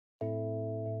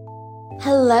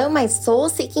Hello, my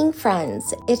soul-seeking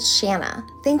friends. It's Shanna.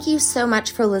 Thank you so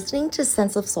much for listening to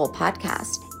Sense of Soul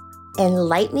podcast.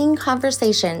 Enlightening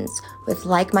conversations with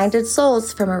like-minded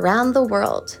souls from around the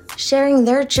world, sharing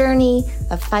their journey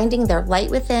of finding their light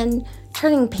within,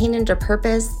 turning pain into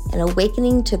purpose, and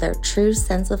awakening to their true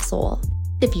sense of soul.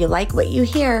 If you like what you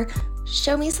hear,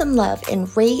 show me some love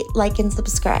and rate, like, and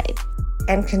subscribe.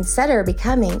 And consider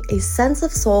becoming a Sense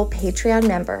of Soul Patreon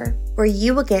member, where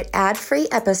you will get ad-free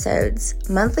episodes,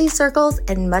 monthly circles,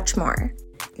 and much more.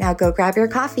 Now go grab your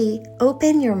coffee,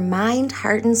 open your mind,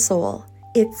 heart, and soul.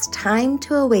 It's time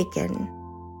to awaken.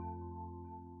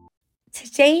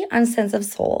 Today on Sense of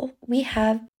Soul, we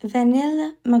have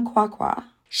Vanilla Makwakwa.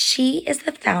 She is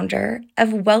the founder of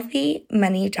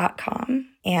WealthyMoney.com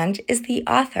and is the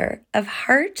author of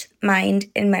Heart, Mind,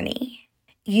 and Money,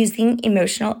 Using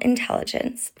Emotional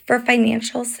Intelligence for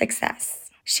Financial Success.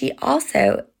 She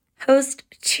also hosts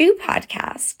 2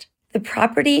 podcasts, the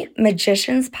Property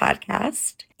Magicians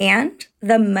podcast and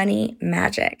the Money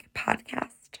Magic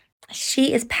podcast.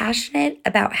 She is passionate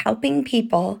about helping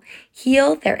people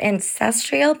heal their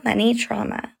ancestral money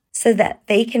trauma so that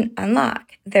they can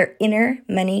unlock their inner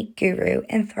money guru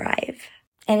and thrive.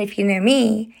 And if you know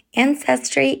me,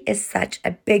 ancestry is such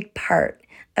a big part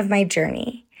of my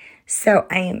journey. So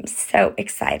I am so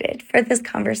excited for this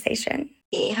conversation.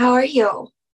 Hey, how are you?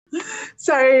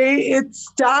 Sorry,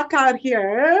 it's dark out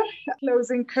here,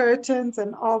 closing curtains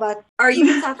and all that. Are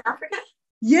you in South Africa?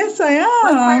 Yes, I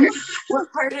am.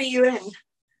 What part are you in?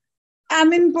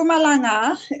 I'm in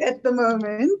Mpumalanga at the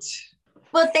moment.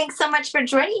 Well, thanks so much for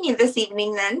joining me this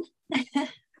evening then.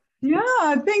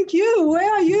 Yeah, thank you. Where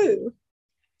are you?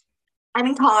 I'm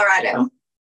in Colorado.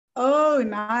 Oh,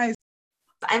 nice.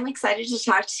 I'm excited to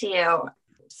talk to you.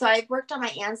 So I've worked on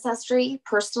my ancestry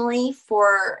personally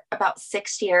for about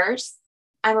 6 years.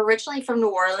 I'm originally from New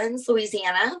Orleans,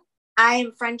 Louisiana.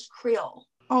 I'm French Creole.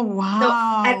 Oh, wow. So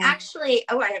I'm actually,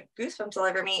 I have goosebumps all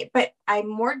over me, but I'm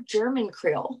more German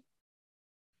Creole.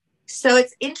 So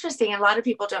it's interesting. A lot of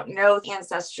people don't know the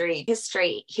ancestry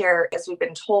history here, as we've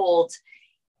been told.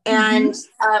 And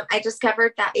I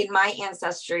discovered that in my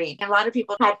ancestry, a lot of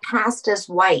people had passed as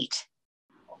white.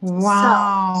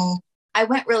 Wow. So I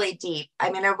went really deep.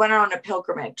 I mean, I went on a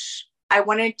pilgrimage. I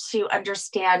wanted to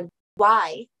understand,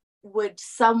 why would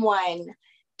someone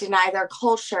deny their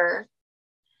culture,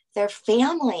 their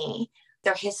family,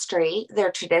 their history, their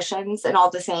traditions, and all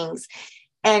the things.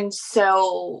 And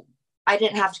so I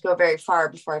didn't have to go very far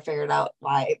before I figured out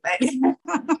why, but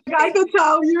I can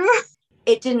tell you.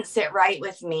 It didn't sit right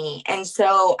with me. And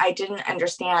so I didn't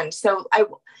understand. So I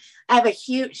have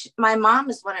my mom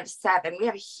is one of 7. We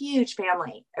have a huge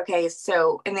family. Okay.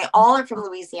 So, and they all are from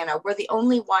Louisiana. We're the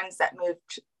only ones that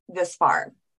moved this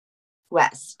far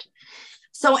west.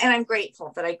 So, and I'm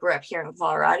grateful that I grew up here in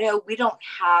Colorado. We don't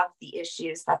have the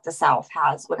issues that the South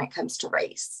has when it comes to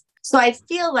race. So I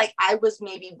feel like I was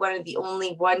maybe one of the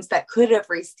only ones that could have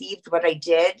received what I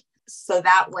did. So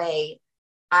that way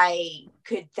I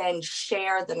could then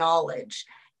share the knowledge.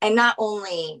 And not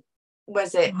only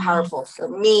was it powerful for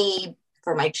me,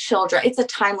 for my children, it's a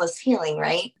timeless healing,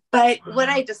 right? But what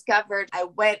I discovered, I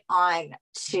went on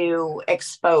to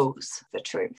expose the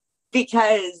truth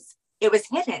because it was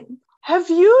hidden. Have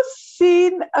you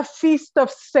seen A Feast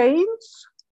of Saints?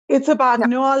 It's about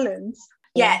New Orleans.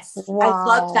 Yes. Wow. I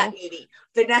loved that movie.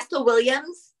 Vanessa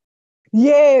Williams.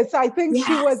 Yes, I think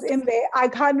she was in there. I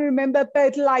can't remember,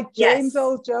 but like James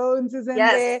Earl Jones is in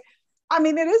there. I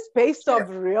mean, it is based on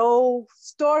real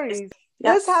stories.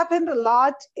 This happened a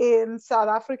lot in South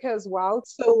Africa as well.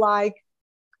 So like,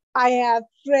 I have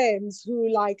friends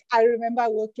who like, I remember I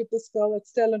worked with this girl at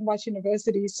Stellenbosch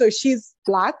University. So she's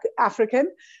Black,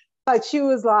 African, but she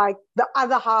was like, the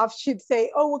other half, she'd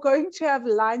say, oh, we're going to have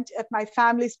lunch at my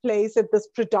family's place at this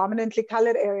predominantly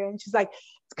colored area. And she's like,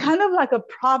 it's kind of like a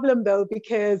problem though,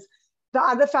 because the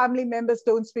other family members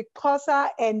don't speak Xhosa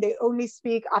and they only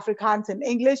speak Afrikaans and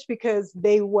English because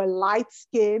they were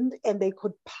light-skinned and they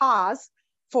could pass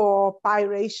for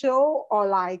biracial or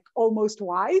like almost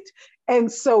white. And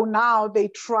so now they're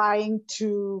trying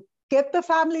to get the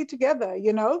family together,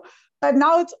 you know? But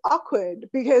now it's awkward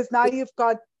because now you've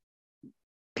got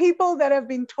people that have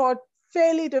been taught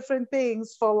fairly different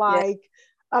things for like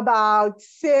about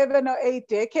 7 or 8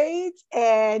 decades.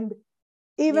 And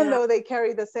even though they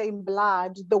carry the same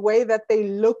blood, the way that they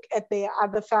look at their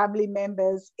other family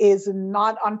members is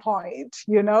not on point,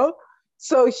 you know?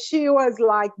 So she was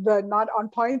like the not on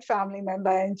point family member.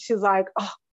 And she's like,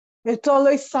 oh, it's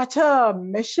always such a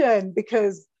mission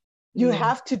because you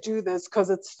have to do this because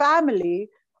it's family.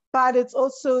 But it's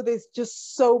also, there's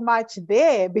just so much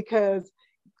there because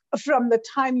from the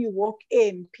time you walk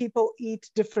in, people eat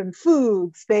different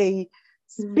foods, they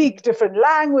speak different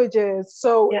languages.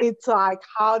 So it's like,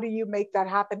 how do you make that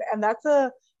happen? And that's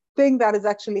a thing that is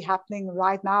actually happening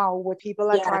right now where people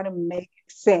are trying to make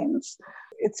sense.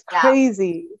 It's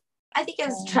crazy. I think it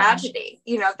was tragedy,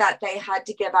 that they had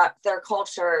to give up their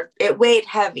culture. It weighed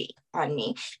heavy on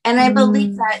me. And I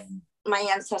believe that my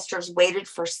ancestors waited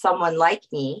for someone like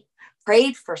me,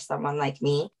 prayed for someone like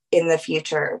me in the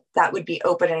future that would be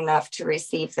open enough to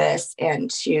receive this and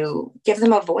to give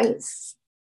them a voice.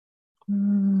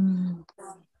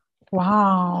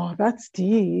 Wow, that's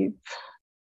deep.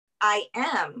 I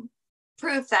am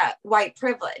proof that white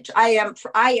privilege. I am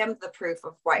the proof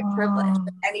of white privilege.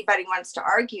 If anybody wants to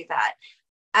argue that,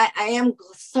 I am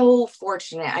so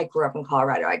fortunate I grew up in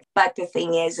Colorado. But the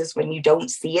thing is when you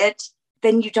don't see it,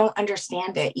 then you don't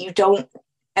understand it. You don't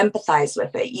empathize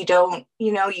with it. You don't,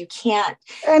 you can't.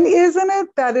 And isn't it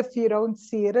that if you don't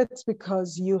see it, it's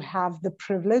because you have the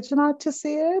privilege not to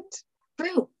see it?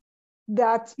 True.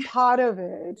 That's part of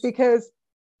it. Because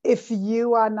if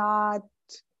you are not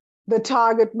the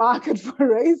target market for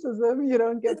racism, you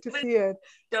don't get to see it.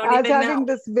 I was having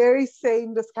this very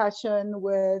same discussion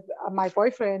with my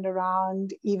boyfriend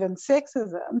around even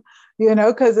sexism,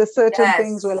 because there's certain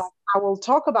things where like I will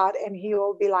talk about and he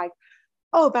will be like,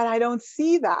 oh, but I don't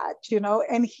see that,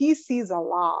 and he sees a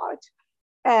lot.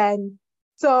 And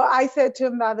so I said to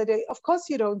him the other day, of course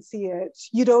you don't see it.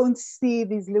 You don't see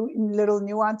these little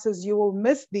nuances. You will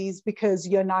miss these because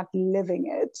you're not living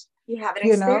it. You haven't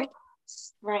experienced.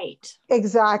 Right.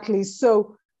 Exactly.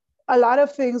 So a lot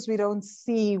of things we don't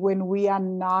see when we are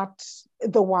not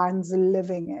the ones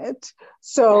living it.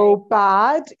 So,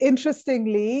 but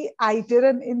interestingly, I did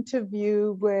an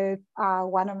interview with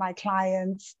one of my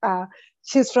clients.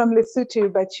 She's from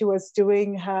Lesotho, but she was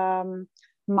doing her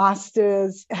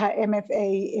master's, her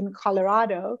MFA in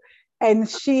Colorado. And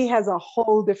she has a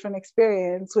whole different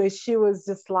experience where she was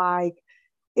just like,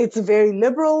 it's very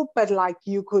liberal, but like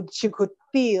she could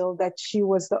feel that she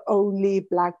was the only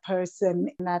Black person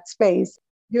in that space,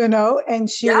 and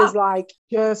she was like,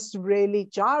 just really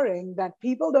jarring that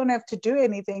people don't have to do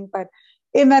anything. But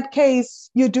in that case,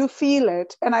 you do feel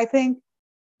it. And I think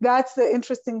that's the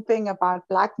interesting thing about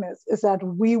Blackness is that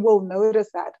we will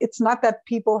notice that. It's not that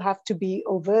people have to be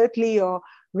overtly or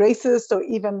racist or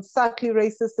even subtly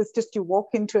racist. It's just you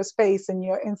walk into a space and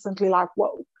you're instantly like,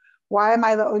 whoa. Why am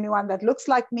I the only one that looks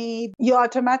like me? You're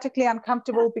automatically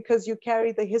uncomfortable because you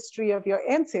carry the history of your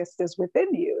ancestors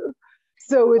within you.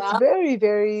 So it's very,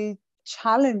 very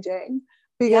challenging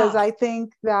because I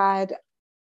think that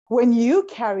when you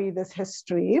carry this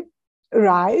history,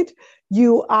 right,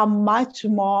 you are much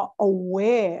more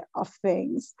aware of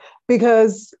things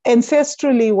because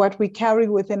ancestrally what we carry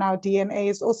within our DNA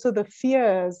is also the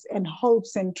fears and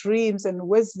hopes and dreams and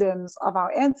wisdoms of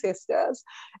our ancestors.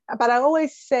 But I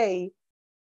always say,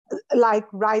 like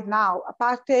right now,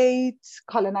 apartheid,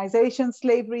 colonization,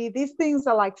 slavery, these things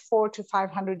are like 400 to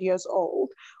 500 years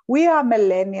old. We are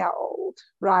millennia old,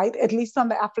 right? At least on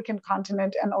the African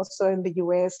continent and also in the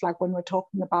US, like when we're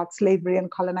talking about slavery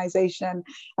and colonization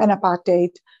and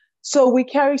apartheid. So we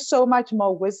carry so much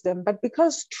more wisdom, but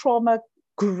because trauma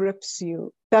grips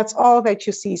you, that's all that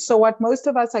you see. So what most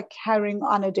of us are carrying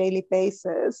on a daily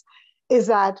basis is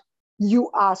that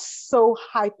you are so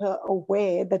hyper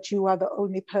aware that you are the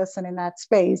only person in that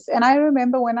space. And I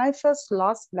remember when I first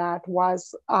lost that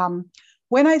was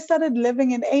when I started living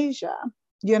in Asia,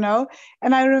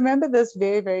 and I remember this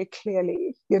very, very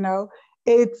clearly,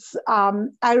 it's,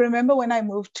 I remember when I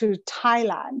moved to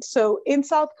Thailand. So in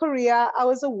South Korea, I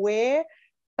was aware,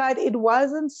 but it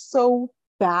wasn't so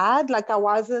bad. Like I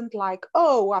wasn't like,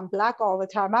 oh, I'm Black all the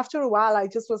time. After a while, I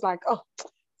just was like, oh,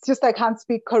 it's just I can't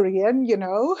speak Korean,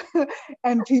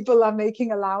 and people are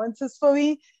making allowances for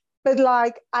me. But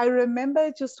like, I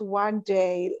remember just one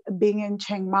day being in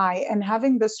Chiang Mai and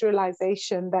having this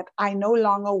realization that I no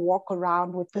longer walk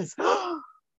around with this,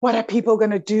 what are people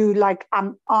going to do? Like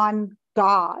I'm on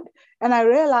guard. And I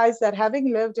realized that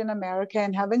having lived in America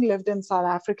and having lived in South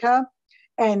Africa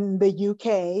and the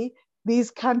UK, these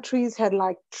countries had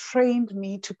like trained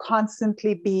me to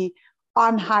constantly be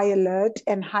on high alert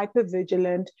and hyper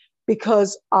vigilant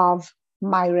because of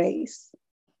my race,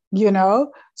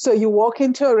 So you walk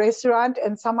into a restaurant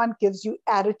and someone gives you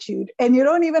attitude and you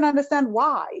don't even understand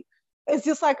why. It's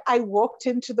just like I walked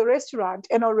into the restaurant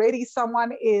and already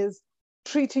someone is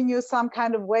treating you some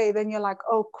kind of way. Then you're like,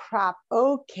 oh crap,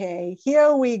 okay,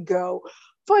 here we go.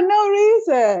 For no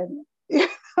reason,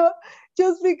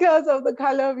 just because of the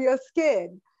color of your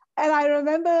skin. And I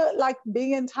remember like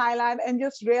being in Thailand and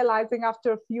just realizing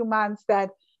after a few months that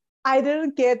I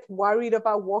didn't get worried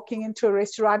about walking into a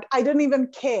restaurant. I didn't even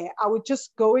care. I would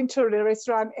just go into a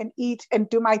restaurant and eat and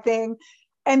do my thing.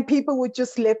 And people would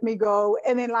just let me go.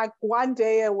 And then like one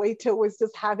day a waiter was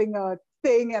just having a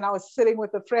thing and I was sitting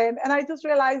with a friend. And I just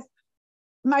realized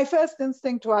my first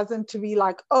instinct wasn't to be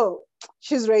like, oh,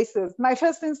 she's racist. My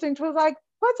first instinct was like,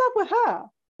 what's up with her?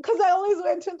 Because I always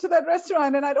went into that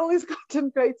restaurant and I'd always gotten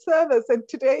great service. And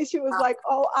today she was like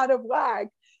all out of whack.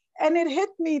 And it hit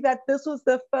me that this was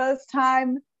the first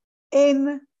time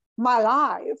in my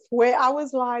life where I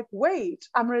was like, wait,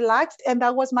 I'm relaxed. And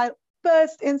that was my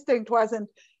first instinct, wasn't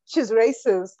she's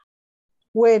racist.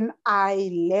 When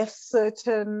I left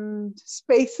certain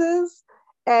spaces,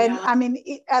 and I mean,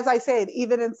 as I said,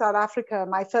 even in South Africa,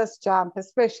 my first jump,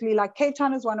 especially like Cape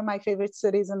Town is one of my favorite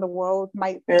cities in the world.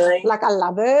 Like I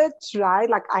love it, right?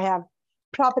 Like I have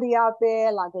property out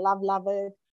there, like love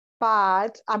it.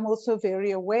 But I'm also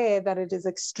very aware that it is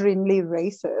extremely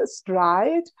racist,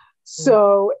 right?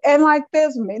 So, and like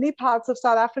there's many parts of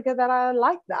South Africa that are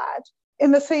like that.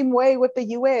 In the same way with the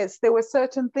US, there were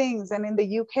certain things, and in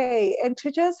the UK, and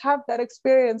to just have that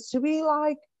experience to be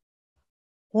like,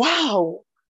 wow,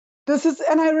 this is,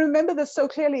 and I remember this so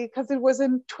clearly because it was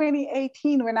in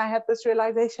 2018 when I had this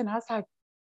realization. I was like,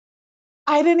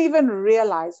 I didn't even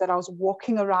realize that I was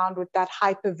walking around with that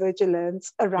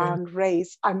hypervigilance around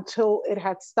race until it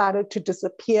had started to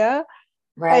disappear.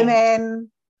 Right. And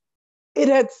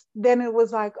then it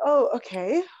was like, oh,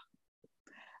 okay.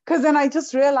 Because then I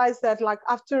just realized that like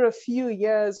after a few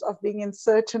years of being in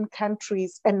certain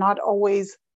countries and not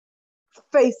always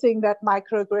facing that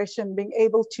microaggression, being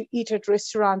able to eat at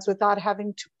restaurants without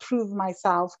having to prove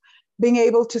myself, being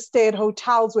able to stay at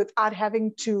hotels without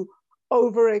having to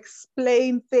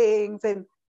over-explain things and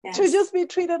to just be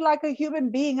treated like a human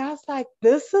being. I was like,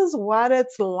 this is what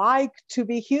it's like to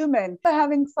be human.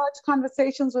 Having such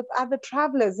conversations with other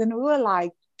travelers, and we were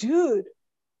like, dude,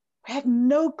 we had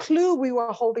no clue we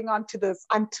were holding on to this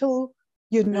until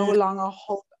you no longer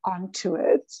hold on to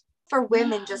it. For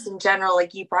women, just in general,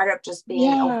 like you brought up, just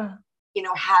being,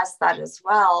 has that as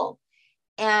well.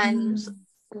 And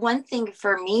one thing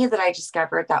for me that I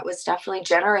discovered that was definitely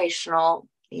generational,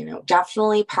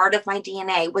 definitely part of my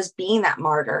DNA, was being that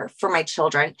martyr for my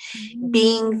children,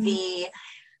 being the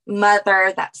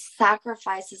mother that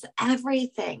sacrifices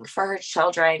everything for her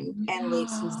children and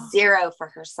leaves zero for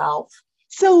herself.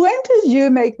 So when did you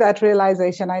make that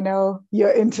realization? I know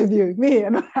you're interviewing me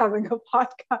and I'm having a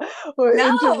podcast.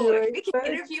 We can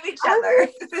interview each other.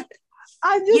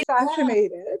 I'm just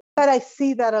fascinated. But I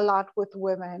see that a lot with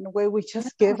women where we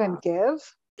just give and give.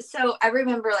 So I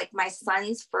remember like my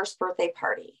son's first birthday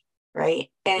party, right?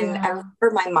 And I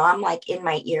remember my mom like in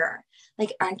my ear,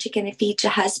 like, aren't you going to feed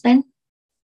your husband?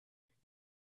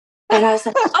 And I was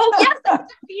like, oh yes, I'm going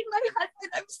to feed my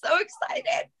husband. I'm so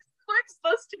excited. What I'm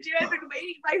supposed to do. I've been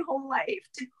waiting my whole life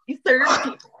to serve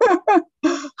people.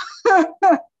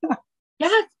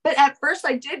 Yes, but at first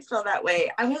I did feel that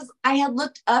way. I had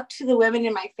looked up to the women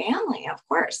in my family, of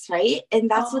course, right? And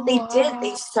that's what they did.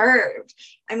 They served.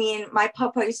 I mean, my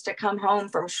papa used to come home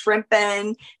from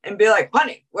shrimping and be like,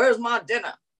 honey, where's my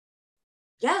dinner?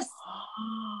 Yes.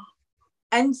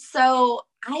 And so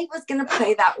I was going to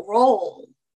play that role.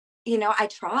 I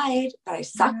tried, but I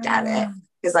sucked at it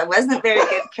because I wasn't a very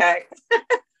good cook.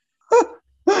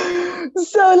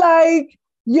 So like,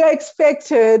 you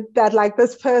expected that like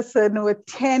this person with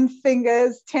 10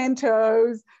 fingers, 10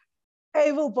 toes,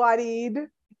 able-bodied,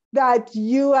 that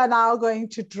you are now going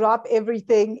to drop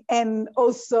everything and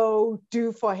also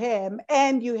do for him.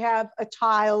 And you have a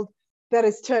child that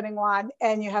is turning 1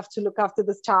 and you have to look after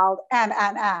this child and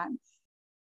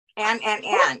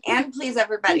please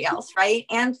everybody else, right?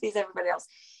 And please everybody else.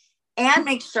 And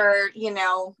make sure,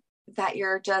 that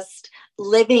you're just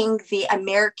living the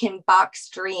American box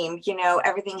dream.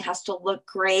 Everything has to look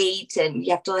great and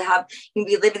you have to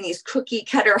we live in these cookie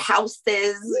cutter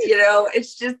houses,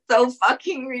 it's just so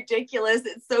fucking ridiculous.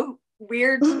 It's so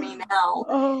weird to me now.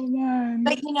 Oh man.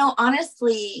 But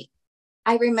honestly,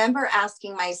 I remember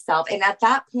asking myself, and at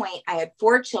that point I had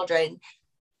 4 children,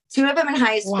 2 of them in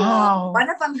high school, one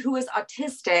of them who was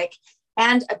autistic,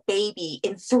 and a baby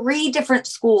in 3 different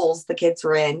schools the kids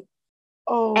were in.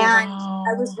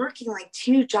 I was working like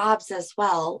 2 jobs as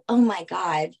well. Oh my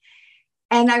God.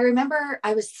 And I remember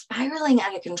I was spiraling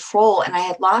out of control and I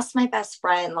had lost my best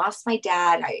friend, lost my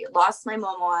dad. I lost my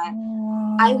mama.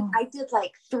 I did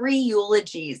like 3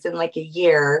 eulogies in like a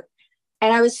year.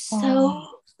 And I was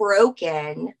so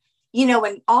broken.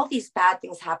 When all these bad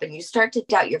things happen, you start to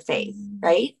doubt your faith,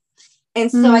 right? And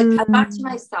so I thought to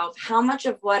myself, how much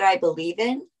of what I believe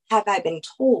in have I been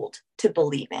told to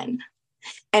believe in?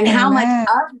 And how much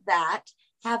of that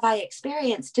have I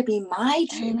experienced to be my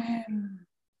truth. Amen.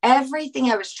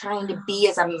 Everything I was trying to be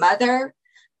as a mother,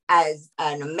 as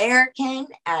an American,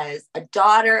 as a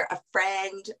daughter, a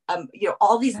friend,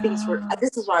 all these things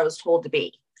this is what I was told to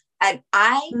be. And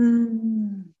I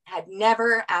had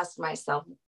never asked myself,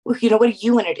 what do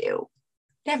you want to do?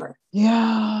 Never.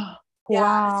 Yeah.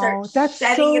 Wow. That's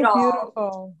so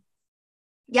beautiful.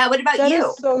 Yeah. What about you? That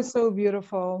is so, so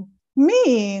beautiful.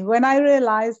 Me, when I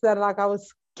realized that I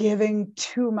was giving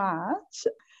too much,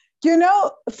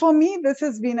 for me, this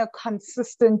has been a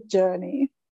consistent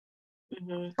journey.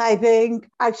 Mm-hmm. I think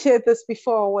I've shared this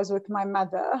before, was with my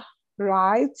mother,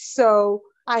 right? So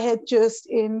I had just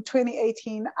in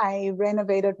 2018, I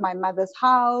renovated my mother's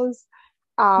house.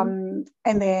 And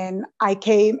then I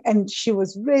came and she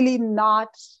was really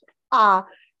not,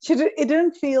 it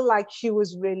didn't feel like she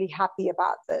was really happy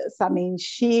about this. I mean,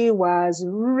 she was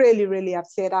really, really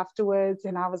upset afterwards.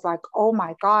 And I was like, oh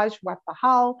my gosh, what the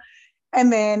hell?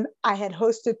 And then I had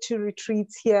hosted 2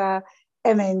 retreats here.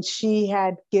 And then she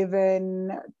had given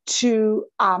 2,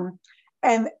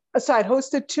 and so I'd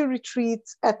hosted 2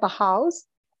 retreats at the house.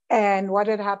 And what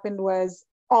had happened was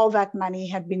all that money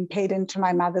had been paid into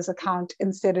my mother's account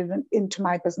instead of into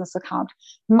my business account.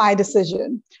 My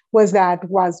decision was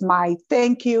my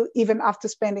thank you, even after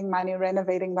spending money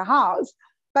renovating the house.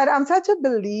 But I'm such a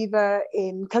believer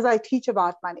in, because I teach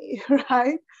about money,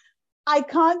 right? I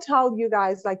can't tell you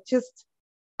guys,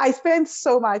 I spent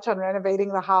so much on renovating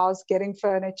the house, getting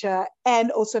furniture, and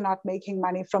also not making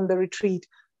money from the retreat.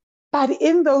 But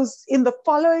in the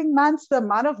following months, the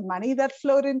amount of money that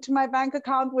flowed into my bank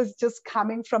account was just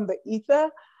coming from the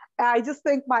ether. And I just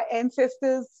think my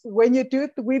ancestors, we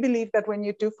believe that when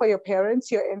you do for your parents,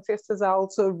 your ancestors are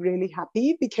also really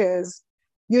happy because,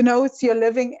 it's your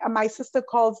living, my sister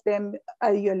calls them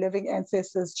your living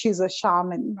ancestors. She's a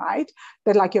shaman, right?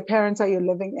 That your parents are your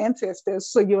living ancestors.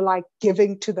 So you're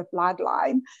giving to the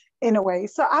bloodline in a way.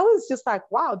 So I was just like,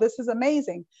 wow, this is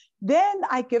amazing. Then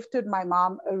I gifted my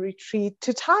mom a retreat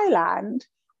to Thailand.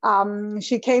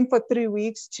 She came for 3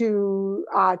 weeks to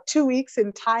 2 weeks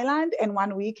in Thailand and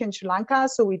 1 week in Sri Lanka.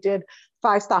 So we did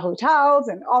 5-star hotels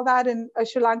and all that in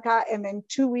Sri Lanka. And then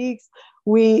 2 weeks,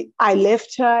 I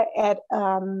left her at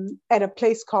a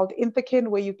place called Inthakin,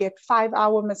 where you get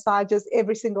 5-hour massages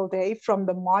every single day from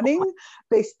the morning.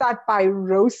 They start by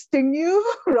roasting you,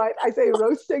 right? I say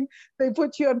roasting. They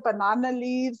put you on banana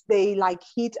leaves. They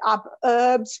heat up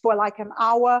herbs for an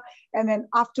hour. And then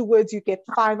afterwards, you get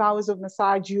 5 hours of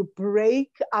massage. You break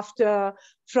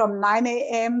from 9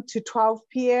 a.m. to 12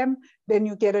 p.m. Then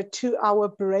you get a 2-hour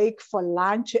break for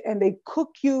lunch, and they cook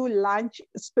you lunch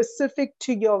specific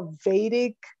to your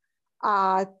Vedic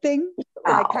thing,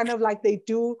 they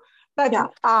do. But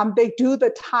they do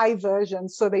the Thai version.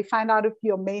 So they find out if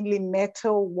you're mainly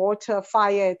metal, water,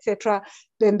 fire, etc.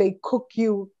 Then they cook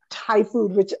you Thai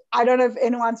food, which I don't know if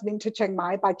anyone's been to Chiang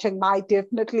Mai, but Chiang Mai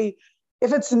definitely,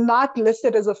 if it's not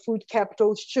listed as a food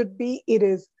capital, should be. It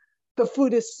is. The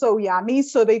food is so yummy.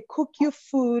 So they cook you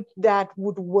food that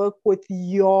would work with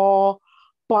your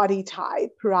body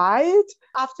type, right?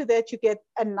 After that, you get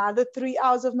another 3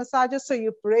 hours of massages. So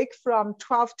you break from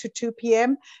 12 to 2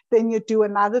 p.m. Then you do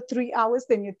another 3 hours.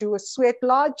 Then you do a sweat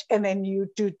lodge, and then you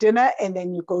do dinner, and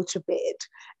then you go to bed,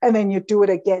 and then you do it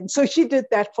again. So she did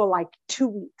that for 2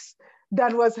 weeks.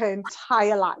 That was her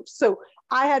entire life. So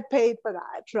I had paid for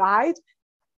that, right?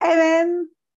 And then,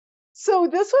 so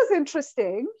this was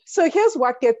interesting. So here's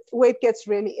where it gets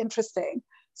really interesting.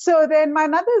 So then my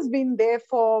mother's been there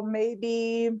for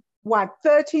maybe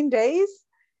 13 days.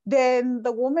 Then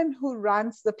the woman who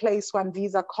runs the place, One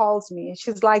Visa, calls me.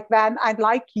 She's like, Van, I'd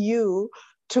like you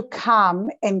to come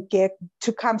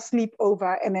sleep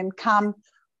over, and then come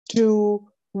do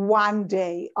 1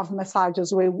 day of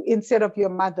massages where instead of your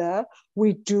mother,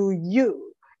 we do you.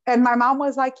 And my mom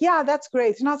was like, yeah, that's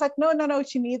great. And I was like, no,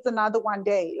 she needs another 1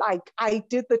 day. I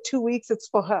did the 2 weeks, it's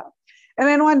for her. And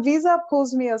then One Visa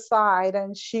pulls me aside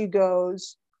and she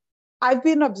goes, I've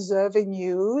been observing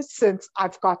you since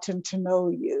I've gotten to know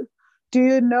you. Do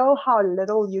you know how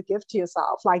little you give to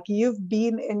yourself? You've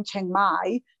been in Chiang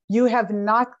Mai, you have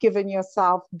not given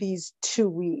yourself these 2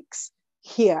 weeks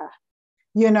here.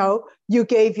 You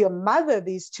gave your mother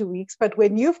these 2 weeks, but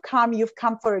when you've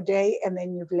come for a day and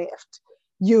then you've left.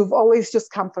 You've always just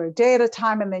come for a day at a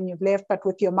time and then you've left. But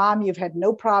with your mom, you've had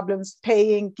no problems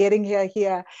paying, getting her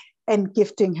here, and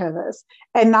gifting her this.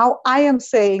 And now I am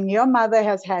saying your mother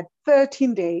has had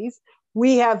 13 days.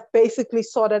 We have basically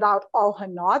sorted out all her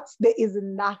knots. There is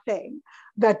nothing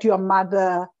that your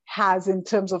mother has in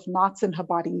terms of knots in her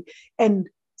body. And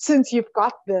since you've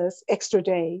got this extra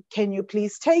day, can you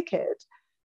please take it?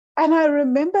 And I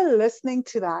remember listening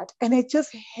to that, and it just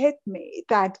hit me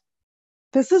that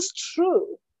this is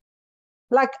true.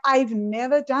 Like, I've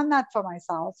never done that for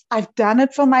myself. I've done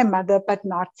it for my mother, but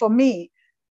not for me.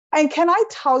 And can I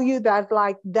tell you that,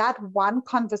 like, that one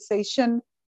conversation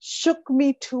shook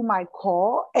me to my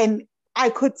core, and I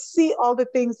could see all the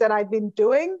things that I've been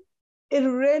doing. It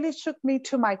really shook me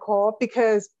to my core,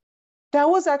 because that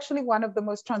was actually one of the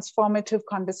most transformative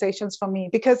conversations for me.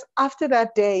 Because after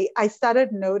that day, I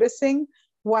started noticing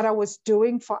what I was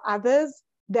doing for others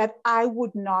that I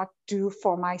would not do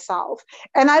for myself.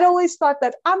 And I'd always thought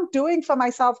that I'm doing for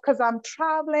myself because I'm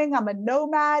traveling, I'm a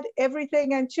nomad,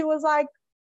 everything. And she was like,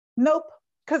 nope,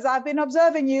 because I've been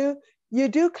observing you. You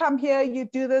do come here, you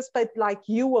do this, but like,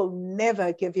 you will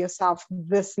never give yourself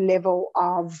this level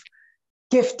of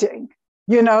gifting,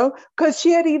 because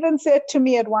she had even said to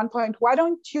me at one point, why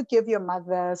don't you give your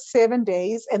mother 7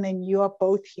 days and then you are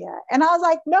both here? And I was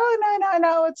like, no,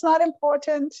 it's not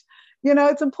important.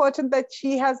 It's important that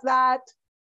she has that.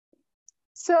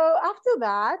 So after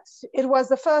that, it was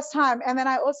the first time. And then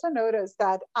I also noticed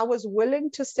that I was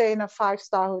willing to stay in a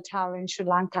 5-star hotel in Sri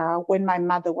Lanka when my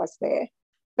mother was there.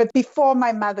 But before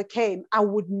my mother came, I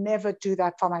would never do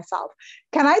that for myself.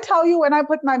 Can I tell you, when I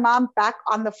put my mom back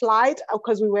on the flight,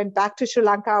 because we went back to Sri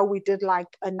Lanka, we did like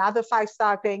another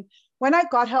 5-star thing. When I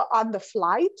got her on the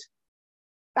flight,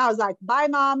 I was like, bye,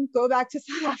 mom, go back to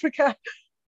South Africa.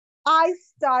 I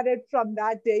started from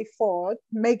that day forth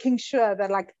making sure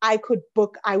that like I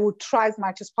would try as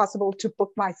much as possible to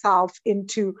book myself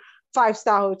into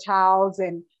 5-star hotels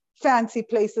and fancy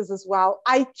places as well.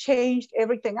 I changed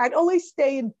everything. I'd always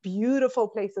stay in beautiful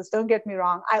places. Don't get me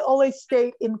wrong. I always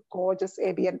stayed in gorgeous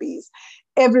Airbnbs.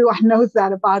 Everyone knows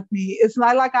that about me. It's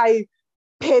not like I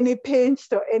penny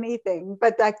pinched or anything,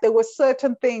 but like there were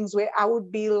certain things where I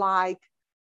would be like,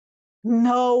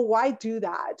 no, why do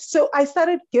that? So I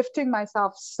started gifting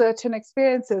myself certain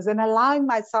experiences and allowing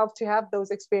myself to have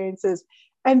those experiences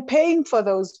and paying for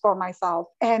those for myself.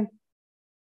 And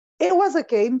it was a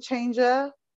game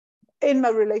changer in my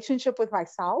relationship with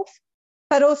myself,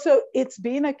 but also it's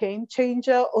been a game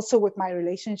changer also with my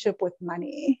relationship with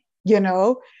money.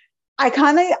 I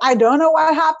don't know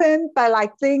what happened, but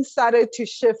like things started to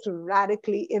shift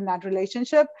radically in that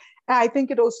relationship. And I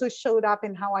think it also showed up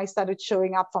in how I started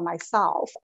showing up for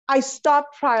myself. I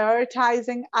stopped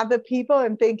prioritizing other people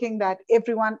and thinking that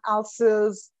everyone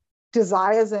else's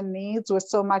desires and needs were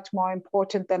so much more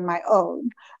important than my own.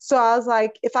 So I was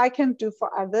like, if I can do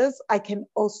for others, I can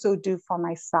also do for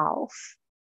myself.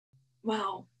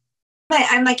 Wow.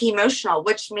 I'm like emotional,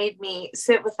 which made me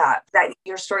sit with that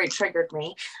your story triggered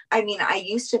me. I mean, I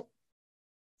used to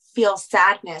feel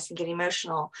sadness and get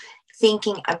emotional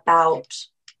thinking about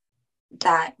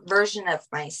that version of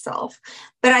myself.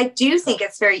 But I do think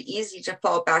it's very easy to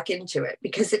fall back into it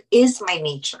because it is my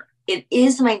nature. It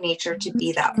is my nature to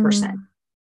be that person.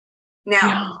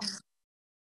 Now,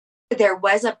 there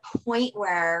was a point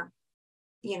where,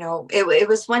 it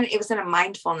was in a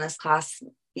mindfulness class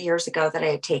years ago that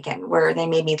I had taken where they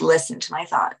made me listen to my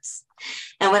thoughts.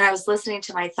 And when I was listening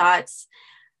to my thoughts,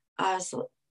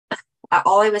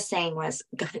 all I was saying was,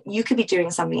 you could be doing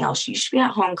something else. You should be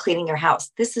at home cleaning your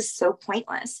house. This is so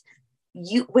pointless.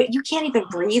 You can't even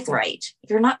breathe right.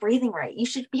 You're not breathing right. You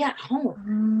should be at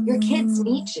home. Your kids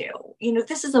need you.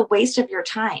 This is a waste of your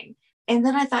time. And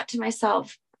then I thought to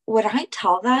myself, would I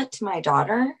tell that to my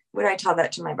daughter? Would I tell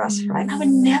that to my best friend? I would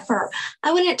never.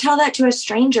 I wouldn't tell that to a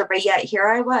stranger, but yet here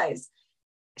I was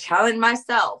telling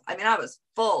myself. I mean, I was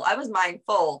mind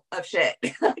full of shit,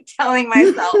 telling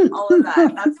myself all of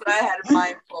that. That's what I had a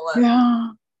mind full of. Yeah.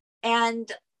 And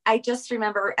I just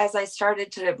remember as I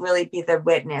started to really be the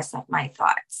witness of my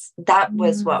thoughts, that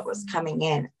was what was coming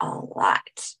in a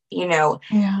lot,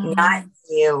 not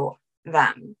you,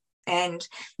 them. And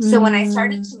so when I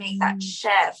started to make that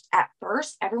shift, at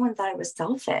first, everyone thought I was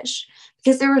selfish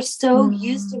because they were so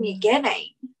used to me giving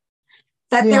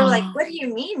that they were like, what do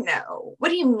you mean no? What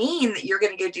do you mean that you're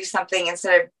going to go do something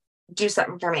instead of do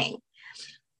something for me?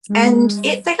 And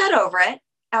they got over it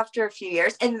after a few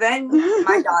years. And then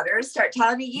my daughters start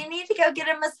telling me, you need to go get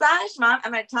a massage, Mom.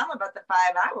 I'm going to tell them about the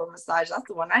 5-hour massage. That's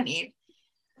the one I need.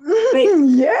 But,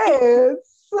 yes.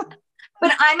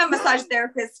 But I'm a massage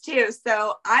therapist too.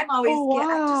 So I'm always,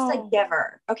 I'm just a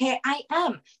giver. Okay. I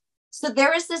am. So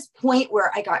there was this point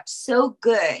where I got so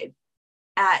good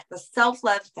at the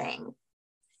self-love thing,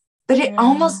 but it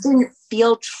almost didn't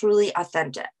feel truly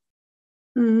authentic.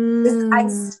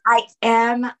 I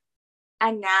am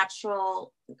a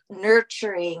natural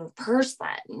nurturing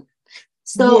person.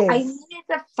 So I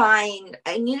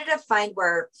needed to find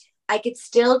where I could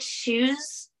still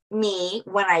choose me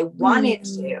when I wanted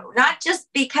to, not just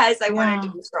because I wanted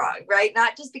to be strong, right?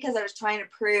 Not just because I was trying to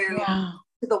prove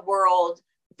to the world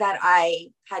that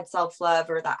I had self-love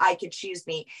or that I could choose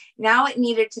me. Now it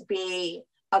needed to be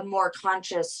a more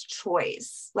conscious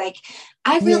choice. Like,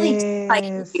 I really do like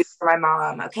you for my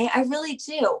mom. Okay. I really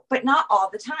do, but not all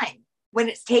the time. When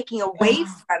it's taking away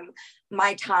from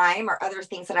my time or other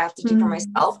things that I have to do for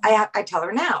myself, I tell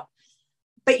her no.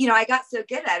 But, you know, I got so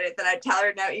good at it that I tell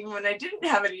her no, even when I didn't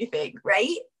have anything.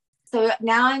 Right. So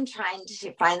now I'm trying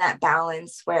to find that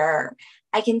balance where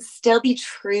I can still be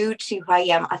true to who I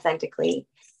am authentically,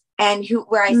 and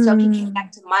where I still can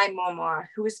connect to my mama,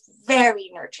 who is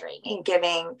very nurturing and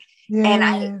giving.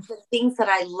 And the things that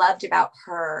I loved about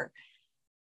her,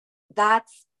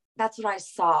 that's what I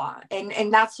saw. And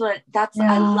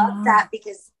I love that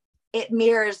because it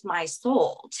mirrors my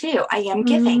soul too. I am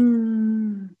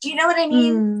giving. Do you know what I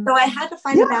mean? So I had to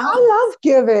find a balance. I love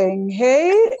giving.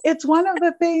 Hey, it's one of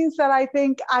the things that I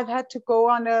think I've had to go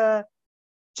on a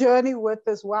journey with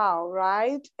as well,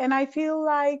 right? And I feel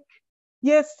like,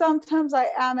 yes, sometimes I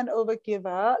am an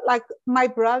overgiver. Like, my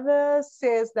brother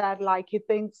says that, like, he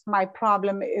thinks my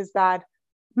problem is that,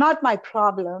 not my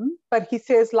problem, but he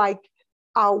says, like,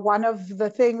 one of the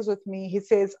things with me, he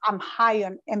says, I'm high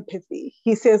on empathy.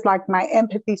 He says, like, my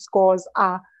empathy scores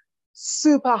are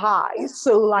super high.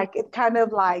 So, like, it kind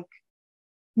of like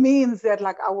means that,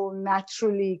 like, I will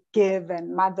naturally give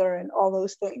and mother and all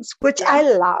those things, which I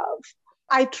love.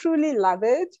 I truly love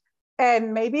it.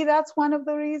 And maybe that's one of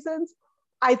the reasons.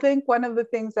 I think one of the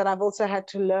things that I've also had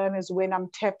to learn is when I'm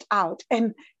tapped out.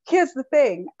 And here's the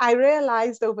thing, I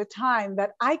realized over time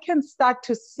that I can start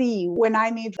to see when I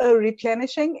need a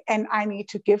replenishing and I need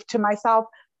to give to myself.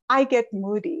 I get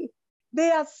moody.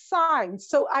 They are signs.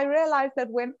 So I realized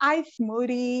that when I'm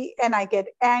moody and I get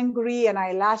angry and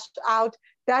I lash out,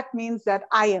 that means that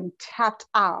I am tapped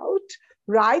out,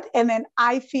 right? And then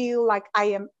I feel like I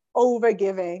am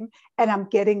overgiving and I'm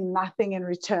getting nothing in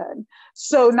return.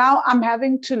 So now I'm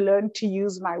having to learn to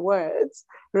use my words,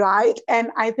 right? And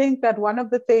I think that one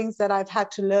of the things that I've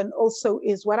had to learn also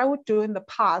is what I would do in the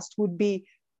past would be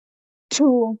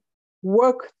to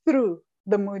work through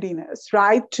the moodiness,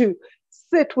 right? To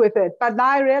sit with it. But now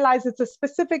I realize it's a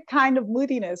specific kind of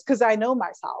moodiness because I know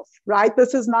myself, right?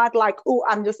 This is not like, oh,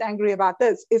 I'm just angry about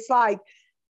this. It's like,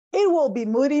 it will be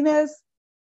moodiness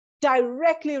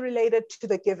directly related to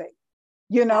the giving,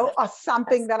 you know, or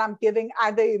something that I'm giving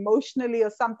either emotionally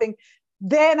or something,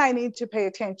 then I need to pay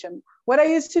attention. What I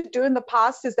used to do in the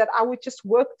past is that I would just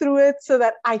work through it so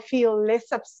that I feel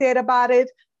less upset about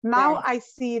it. Now I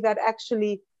see that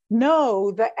actually, no,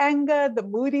 the anger, the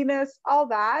moodiness, all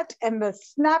that, and the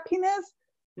snappiness,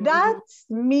 that's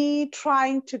me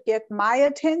trying to get my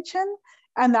attention.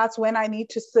 And that's when I need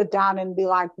to sit down and be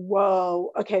like,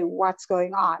 whoa, okay, what's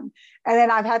going on? And then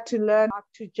I've had to learn not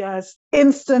to just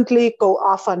instantly go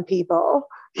off on people,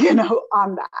 you know,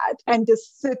 on that, and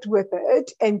just sit with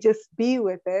it and just be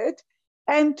with it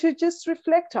and to just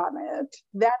reflect on it.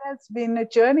 That has been a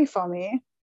journey for me.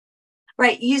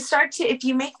 Right. You start to, if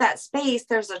you make that space,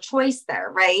 there's a choice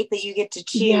there, right? That you get to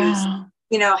choose,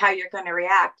 you know, how you're going to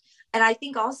react. And I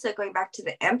think also going back to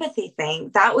the empathy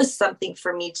thing, that was something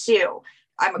for me too.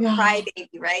 I'm a crybaby,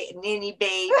 right? A ninny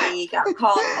baby, got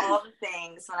called all the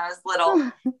things when I was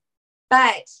little.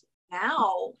 But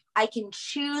now I can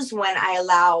choose when I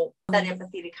allow that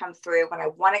empathy to come through, when I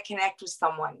want to connect with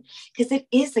someone, because it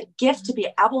is a gift to be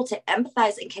able to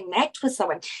empathize and connect with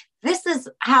someone. This is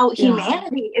how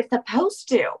humanity is supposed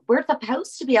to. We're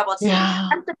supposed to be able to.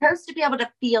 I'm supposed to be able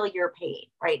to feel your pain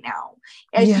right now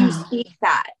as you speak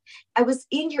that. I was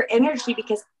in your energy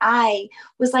because I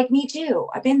was like, me too.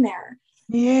 I've been there.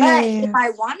 But if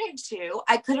I wanted to,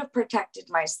 I could have protected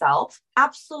myself.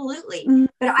 Absolutely.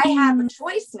 But I have a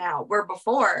choice now, where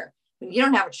before, when you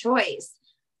don't have a choice,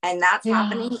 and that's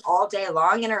happening all day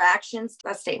long, interactions,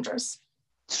 that's dangerous.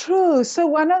 True. So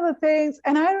one of the things,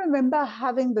 and I remember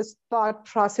having this thought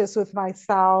process with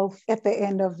myself at the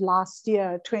end of last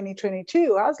year,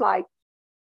 2022. I was like,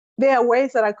 there are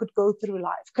ways that I could go through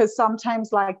life, because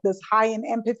sometimes like this high in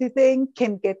empathy thing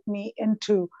can get me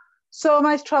into so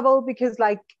much trouble, because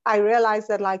like I realized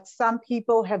that like some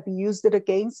people have used it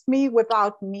against me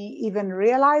without me even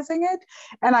realizing it.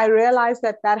 And I realized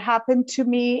that that happened to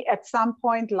me at some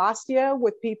point last year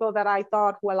with people that I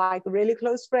thought were like really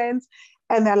close friends.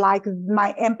 And they're like,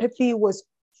 my empathy was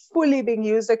fully being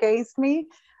used against me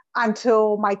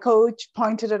until my coach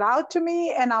pointed it out to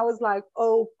me. And I was like,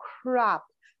 oh crap,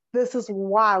 this is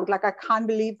wild. Like, I can't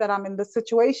believe that I'm in this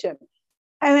situation.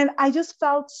 And then I just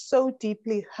felt so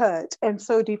deeply hurt and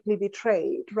so deeply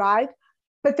betrayed, right?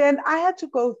 But then I had to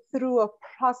go through a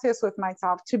process with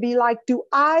myself to be like, do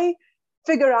I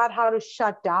figure out how to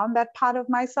shut down that part of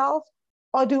myself?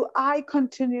 Or do I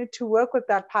continue to work with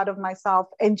that part of myself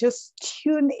and just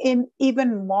tune in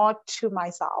even more to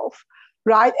myself?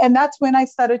 Right. And that's when I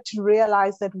started to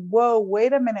realize that, whoa,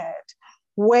 wait a minute.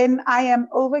 When I am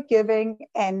overgiving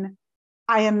and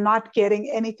I am not getting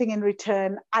anything in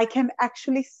return, I can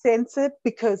actually sense it,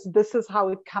 because this is how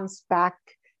it comes back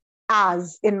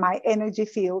as in my energy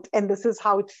field. And this is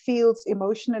how it feels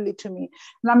emotionally to me.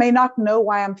 And I may not know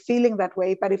why I'm feeling that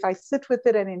way, but if I sit with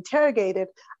it and interrogate it,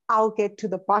 I'll get to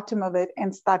the bottom of it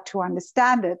and start to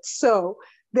understand it. So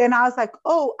then I was like,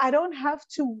 oh, I don't have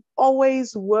to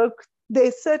always work.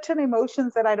 There's certain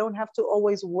emotions that I don't have to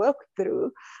always work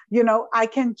through. I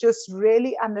can just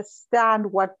really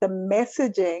understand what the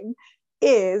messaging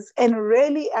is and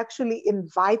really actually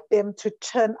invite them to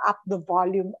turn up the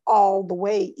volume all the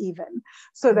way, even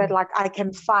so that like I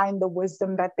can find the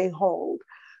wisdom that they hold.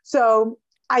 So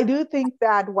I do think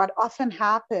that what often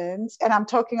happens, and I'm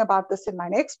talking about this in my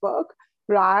next book,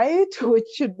 right, which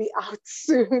should be out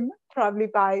soon, probably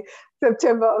by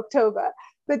September, October,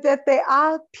 but that there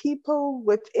are people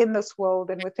within this world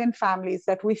and within families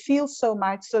that we feel so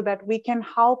much so that we can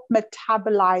help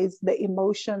metabolize the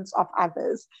emotions of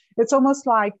others. It's almost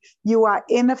like you are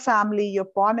in a family, you're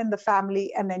born in the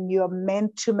family, and then you're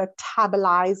meant to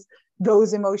metabolize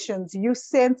those emotions. You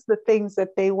sense the things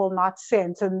that they will not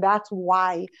sense. And that's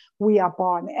why we are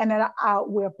born. And then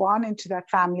we're born into that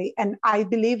family. And I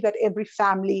believe that every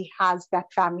family has that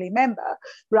family member,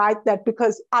 right? That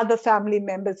because other family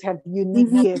members have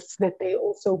unique gifts that they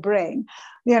also bring,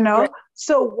 Right.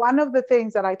 So one of the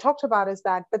things that I talked about is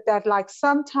that, but that like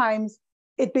sometimes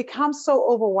it becomes so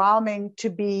overwhelming to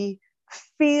be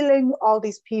feeling all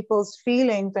these people's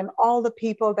feelings and all the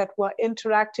people that we're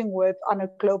interacting with on a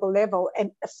global level,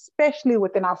 and especially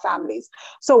within our families.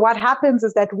 So what happens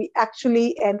is that we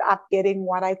actually end up getting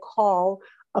what I call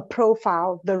a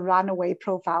profile, the runaway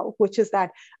profile, which is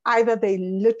that either they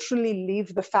literally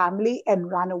leave the family and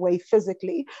run away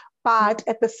physically, but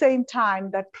at the same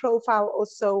time, that profile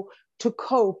also, to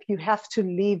cope, you have to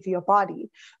leave your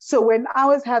body. So when I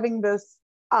was having this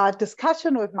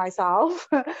discussion with myself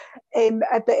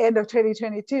at the end of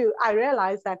 2022, I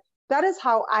realized that is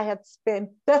how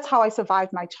that's how I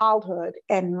survived my childhood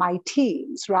and my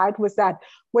teens, right? Was that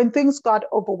when things got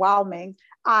overwhelming,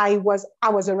 I was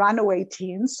a runaway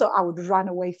teen. So I would run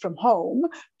away from home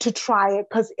to try it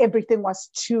because everything was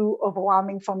too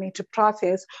overwhelming for me to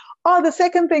process. Or the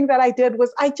second thing that I did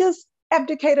was I just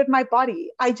abdicated my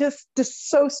body. I just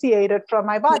dissociated from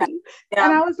my body. Yeah.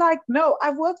 And I was like, no,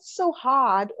 I've worked so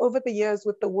hard over the years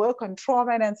with the work on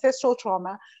trauma and ancestral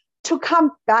trauma to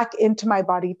come back into my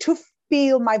body, to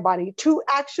feel my body, to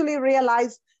actually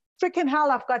realize, freaking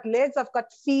hell, I've got legs, I've got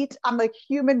feet, I'm a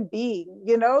human being,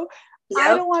 Yep. I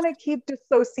don't want to keep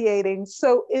dissociating.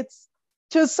 So it's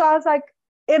just, so I was like,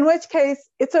 in which case,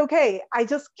 it's okay. I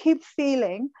just keep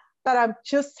feeling that I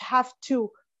just have to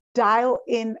dial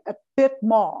in a bit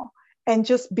more and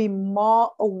just be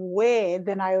more aware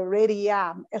than I already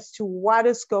am as to what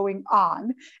is going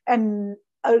on, and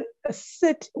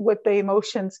sit with the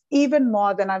emotions even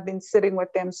more than I've been sitting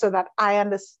with them, so that I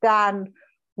understand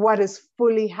what is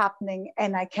fully happening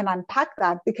and I can unpack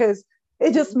that, because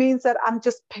it just means that I'm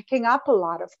just picking up a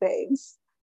lot of things.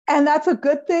 And that's a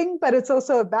good thing, but it's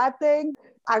also a bad thing.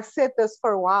 I've said this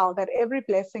for a while, that every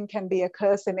blessing can be a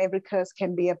curse and every curse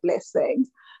can be a blessing,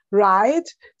 right?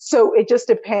 So it just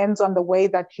depends on the way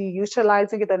that you're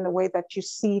utilizing it and the way that you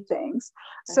see things.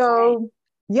 That's so right.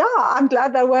 Yeah, I'm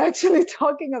glad that we're actually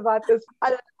talking about this. A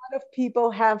lot of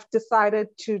people have decided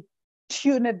to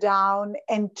tune it down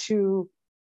and to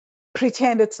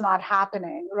pretend it's not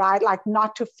happening, right? Like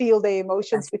not to feel the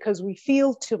emotions because we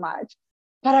feel too much.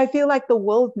 But I feel like the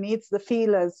world needs the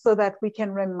feelers so that we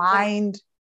can remind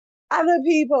other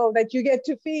people that you get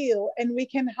to feel, and we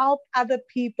can help other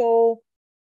people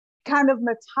kind of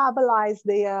metabolize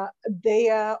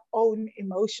their own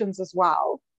emotions as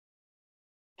well.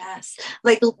 Yes.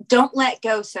 Like, don't let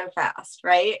go so fast,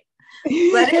 right?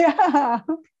 Let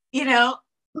it,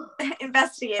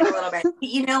 investigate a little bit.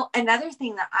 Another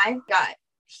thing that I've got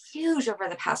huge over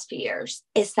the past few years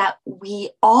is that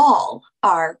we all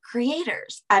are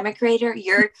creators. I'm a creator,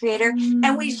 you're a creator,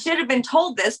 and we should have been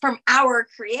told this from our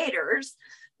creators,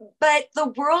 but the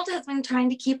world has been trying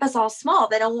to keep us all small.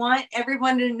 They don't want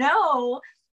everyone to know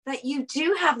that you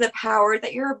do have the power,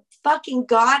 that you're a fucking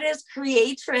goddess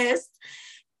creatress,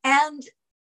 and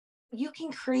you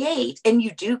can create, and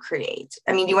you do create.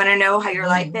 I mean, you want to know how your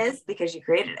life is because you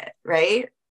created it, right?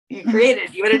 You created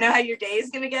it. You want to know how your day is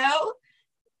going to go?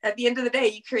 At the end of the day,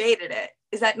 you created it.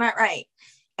 Is that not right?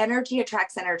 Energy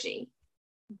attracts energy.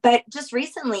 But just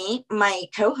recently, my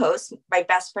co-host, my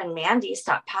best friend Mandy,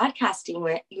 stopped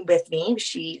podcasting with me.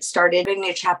 She started a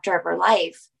new chapter of her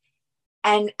life.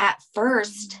 And at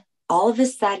first, all of a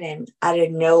sudden, out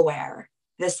of nowhere,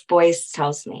 this voice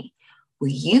tells me,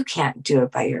 well, you can't do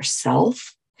it by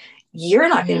yourself. You're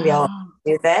not going to be able to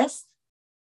do this.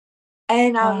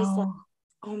 And I was like,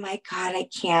 oh my God, I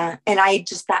can't. And I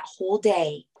just, that whole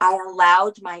day, I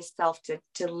allowed myself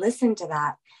to listen to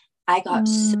that. I got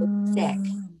so sick.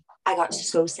 I got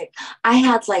so sick. I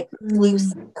had like flu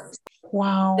symptoms.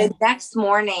 Wow. The next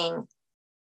morning,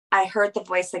 I heard the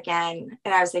voice again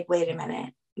and I was like, wait a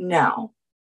minute. No,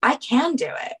 I can do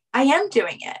it. I am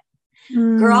doing it.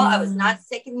 Girl, I was not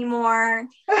sick anymore.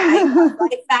 I got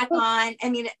right back on. I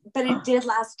mean, but it did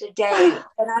last a day.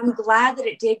 And I'm glad that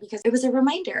it did because it was a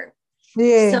reminder.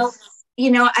 Yes. So,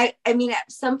 you know, I mean,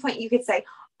 at some point you could say,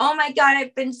 oh my God,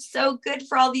 I've been so good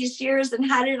for all these years. And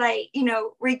how did I, you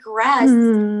know, regress?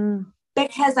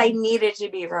 Because I needed to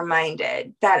be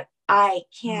reminded that I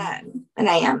can and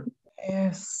I am.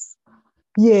 Yes.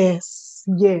 Yes.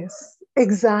 Yes.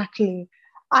 Exactly.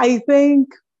 I think,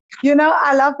 you know,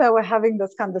 I love that we're having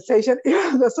this conversation,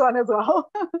 this one as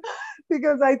well,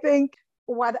 because I think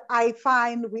what I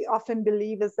find we often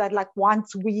believe is that, like,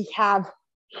 once we have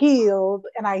healed,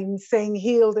 and I'm saying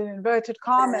healed in inverted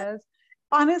commas,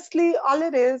 honestly, all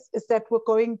it is that we're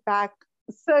going back.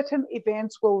 Certain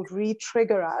events will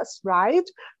re-trigger us, right?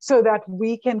 So that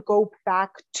we can go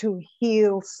back to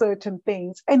heal certain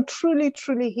things and truly,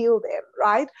 truly heal them,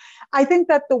 right? I think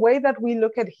that the way that we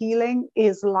look at healing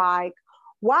is like,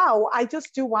 wow, I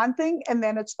just do one thing and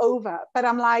then it's over. But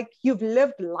I'm like, you've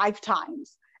lived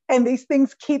lifetimes and these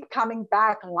things keep coming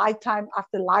back lifetime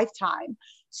after lifetime.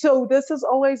 So this is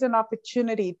always an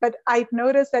opportunity. But I've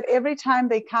noticed that every time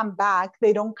they come back,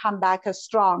 they don't come back as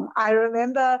strong. I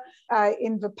remember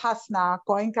in Vipassana,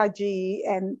 Goenkaji,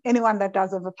 and anyone that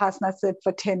does a Vipassana sit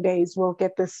for 10 days will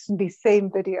get these same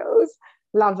videos.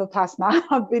 Love Vipassana.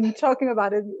 I've been talking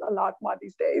about it a lot more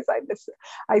these days.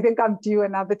 I think I'm due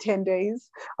another 10 days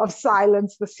of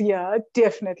silence this year,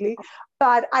 definitely.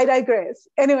 But I digress.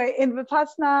 Anyway, in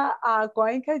Vipassana,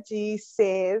 Goenkaji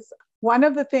says, one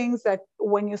of the things that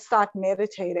when you start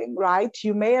meditating, right,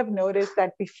 you may have noticed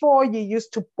that before you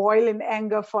used to boil in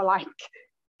anger for like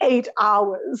 8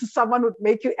 hours. Someone would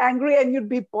make you angry and you'd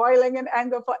be boiling in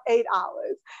anger for 8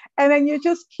 hours. And then you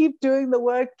just keep doing the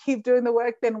work.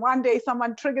 Then one day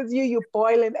someone triggers you, you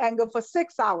boil in anger for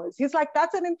 6 hours. He's like,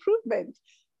 that's an improvement.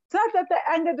 It's not that the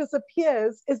anger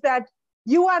disappears, it's that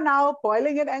you are now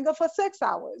boiling in anger for 6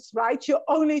 hours, right? You're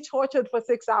only tortured for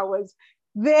 6 hours.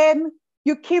 Then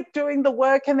you keep doing the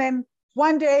work, and then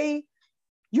one day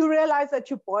you realize that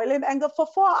you boil in anger for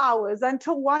 4 hours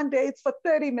until one day it's for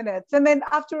 30 minutes. And then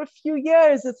after a few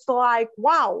years, it's like,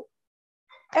 wow,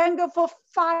 anger for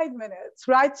 5 minutes,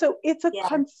 right? So it's a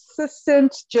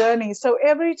consistent journey. So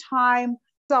every time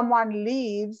someone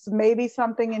leaves, maybe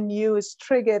something in you is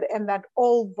triggered, and that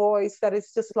old voice that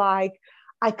is just like,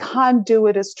 I can't do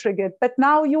it is triggered. But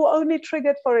now you're only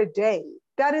triggered for a day.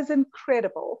 That is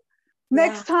incredible.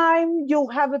 Next time you'll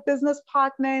have a business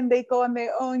partner and they go on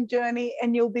their own journey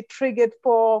and you'll be triggered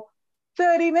for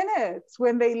 30 minutes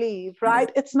when they leave, right?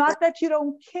 It's not that you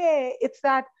don't care. It's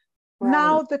that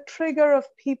now the trigger of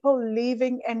people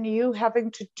leaving and you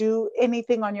having to do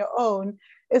anything on your own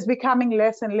is becoming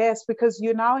less and less because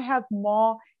you now have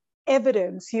more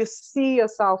evidence. You see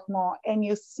yourself more and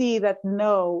you see that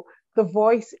no, the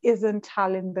voice isn't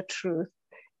telling the truth.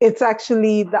 It's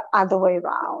actually the other way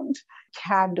around. You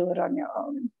can do it on your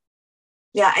own.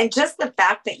 Yeah. And just the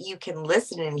fact that you can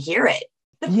listen and hear it.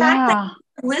 The fact that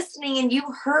you're listening and you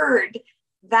heard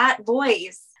that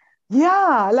voice.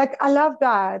 Yeah. Like, I love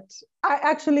that.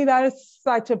 That is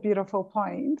such a beautiful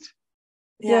point.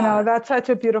 Yeah. You know, that's such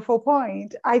a beautiful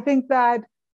point. I think that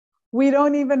we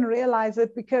don't even realize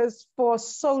it because for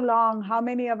so long, how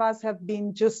many of us have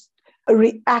been just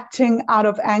reacting out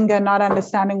of anger, not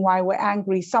understanding why we're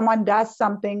angry. Someone does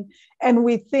something and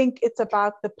we think it's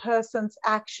about the person's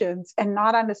actions and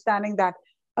not understanding that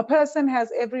a person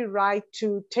has every right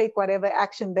to take whatever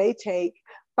action they take,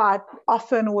 but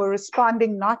often we're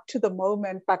responding not to the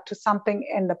moment, but to something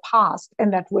in the past,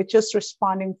 and that we're just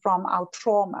responding from our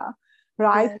trauma,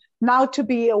 right? Now to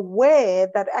be aware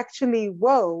that actually,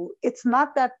 whoa, it's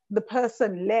not that the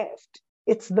person left,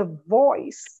 it's the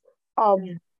voice of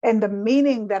and the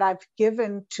meaning that I've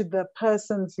given to the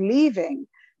person's leaving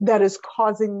that is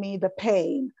causing me the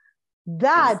pain.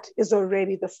 That is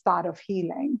already the start of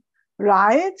healing,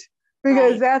 right?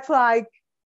 Because that's like,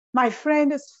 my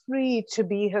friend is free to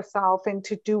be herself and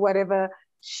to do whatever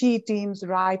she deems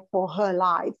right for her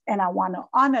life. And I want to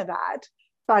honor that.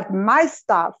 But my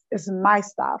stuff is my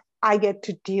stuff. I get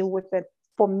to deal with it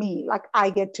for me. Like I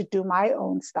get to do my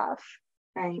own stuff.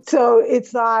 Right. So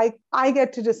it's like I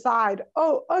get to decide,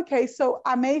 oh, okay, so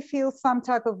I may feel some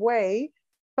type of way,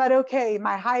 but okay,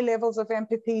 my high levels of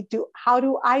empathy, how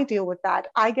do I deal with that?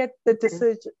 I get the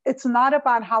decision. It's not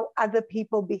about how other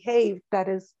people behave that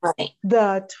is right.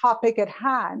 the topic at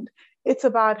hand. It's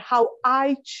about how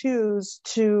I choose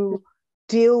to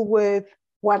deal with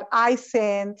what I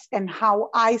sense and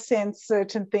how I sense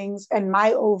certain things and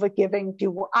my overgiving.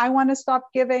 Do I want to stop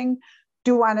giving?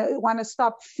 Do I want to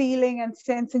stop feeling and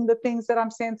sensing the things that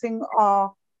I'm sensing,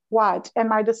 or what? And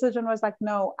my decision was like,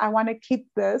 no, I want to keep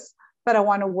this, but I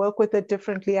want to work with it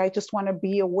differently. I just want to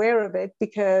be aware of it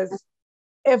because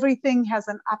everything has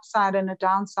an upside and a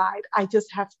downside. I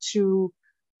just have to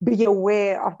be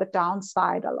aware of the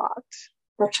downside a lot.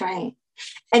 That's right.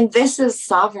 And this is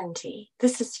sovereignty.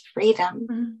 This is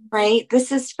freedom, right?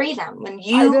 This is freedom. When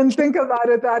you, I didn't think about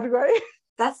it that way.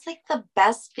 That's like the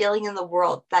best feeling in the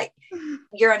world. That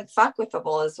you're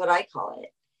unfuckwithable is what I call it.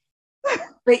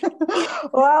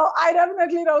 But, well, I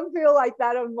definitely don't feel like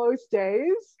that on most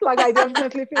days. Like I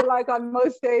definitely feel like on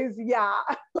most days, yeah,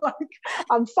 like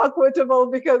I'm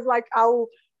fuckwittable because like I'll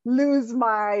lose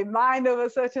my mind over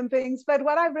certain things. But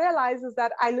what I realize is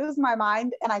that I lose my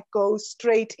mind and I go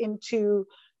straight into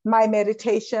my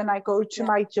meditation. I go to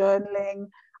my journaling.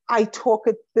 I talk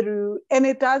it through, and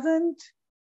it doesn't,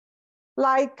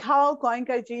 like how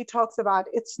Goenkaji talks about,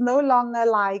 it's no longer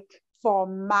like for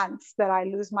months that I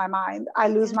lose my mind. I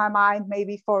lose my mind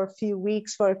maybe for a few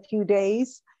weeks, for a few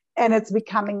days, and it's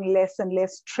becoming less and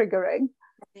less triggering,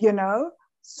 you know?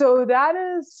 So that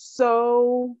is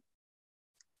so,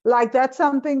 like, that's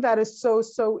something that is so,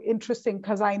 so interesting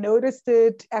because I noticed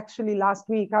it actually last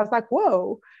week. I was like,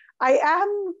 whoa, I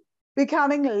am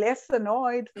becoming less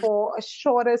annoyed for a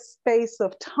shorter space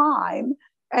of time.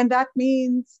 And that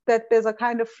means that there's a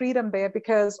kind of freedom there,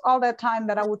 because all that time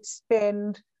that I would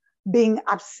spend being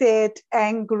upset,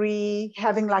 angry,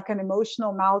 having like an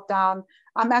emotional meltdown,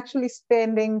 I'm actually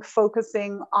spending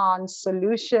focusing on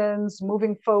solutions,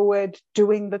 moving forward,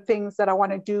 doing the things that I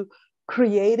want to do,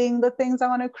 creating the things I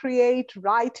want to create,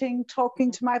 writing,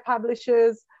 talking to my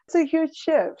publishers. It's a huge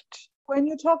shift. When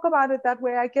you talk about it that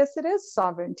way, I guess it is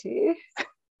sovereignty.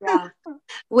 Yeah.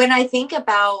 When I think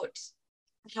about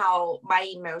how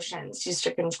my emotions used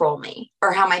to control me,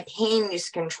 or how my pain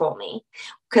used to control me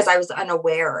because I was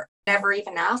unaware, never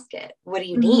even ask it, what do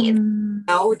you need?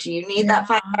 No, do you need that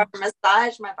 5-hour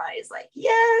massage? My body's like,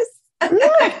 yes.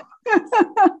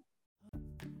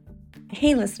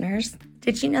 Hey listeners,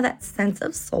 did you know that Sense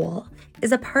of Soul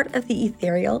is a part of the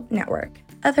Ethereal Network,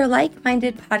 other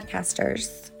like-minded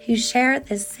podcasters who share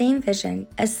the same vision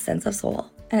as Sense of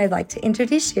Soul? And I'd like to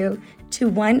introduce you to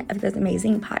one of those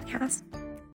amazing podcasts.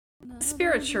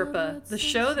 Spirit Sherpa, the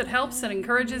show that helps and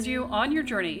encourages you on your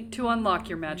journey to unlock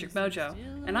your magic mojo.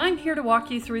 And I'm here to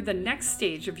walk you through the next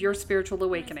stage of your spiritual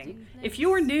awakening. If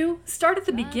you are new, start at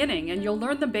the beginning and you'll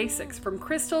learn the basics, from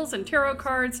crystals and tarot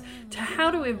cards to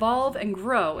how to evolve and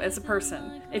grow as a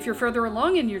person. If you're further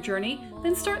along in your journey,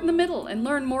 then start in the middle and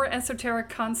learn more esoteric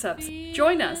concepts.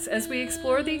 Join us as we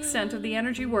explore the extent of the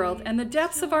energy world and the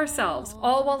depths of ourselves,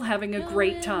 all while having a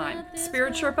great time.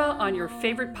 Spirit Sherpa on your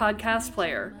favorite podcast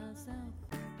player.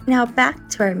 Now back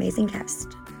to our amazing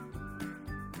guest.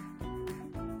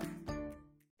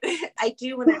 I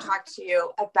do want to talk to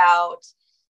you about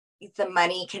the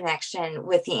money connection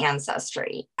with the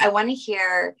ancestry. I want to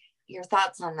hear your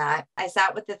thoughts on that. I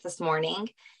sat with it this morning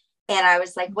and I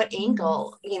was like, what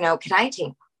angle, can I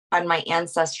take on my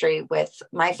ancestry with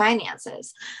my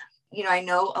finances? I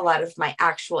know a lot of my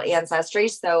actual ancestry.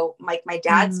 So like my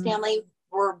dad's family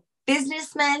were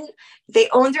businessmen. They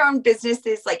own their own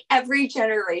businesses, like every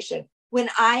generation. When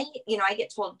I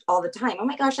get told all the time, oh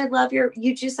my gosh, I love you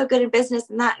do so good in business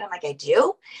and that. And I'm like, I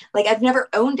do? Like, I've never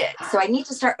owned it. So I need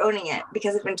to start owning it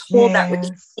because I've been told that would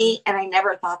be me. And I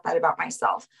never thought that about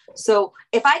myself. So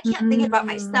if I can't think about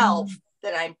myself,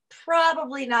 then I'm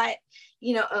probably not,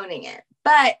 owning it.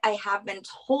 But I have been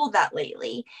told that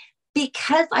lately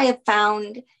because I have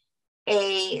found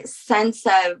a sense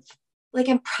of, like,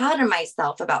 I'm proud of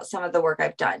myself about some of the work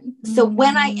I've done. So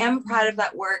when I am proud of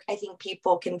that work, I think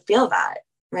people can feel that,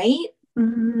 right?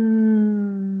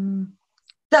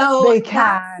 So they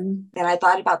can. And I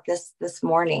thought about this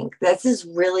morning. This is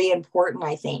really important,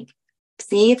 I think.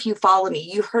 See if you follow me.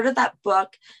 You heard of that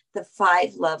book, The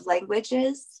 5 Love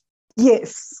Languages?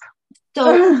 Yes.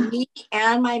 So me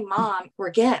and my mom were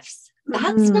gifts.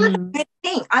 That's not a good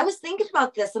thing. I was thinking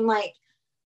about this. I'm like,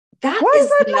 why is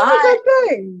that not a good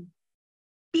thing?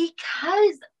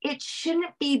 Because it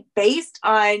shouldn't be based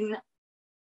on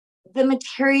the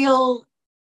material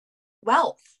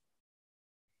wealth.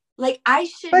 Like I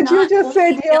should But not. you just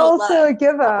said you're also a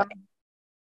giver.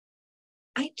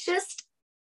 I just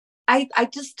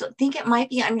think it might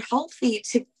be unhealthy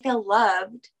to feel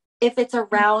loved if it's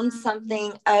around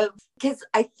something of, because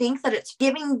I think that it's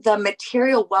giving the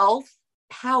material wealth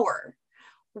power,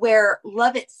 where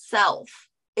love itself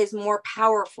is more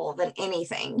powerful than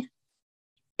anything.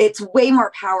 It's way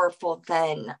more powerful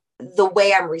than the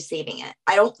way I'm receiving it.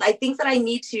 I think that I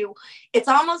need to, it's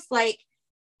almost like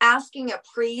asking a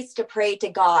priest to pray to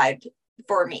God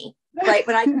for me, right?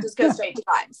 But I can just go straight to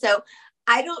God. So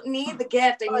I don't need the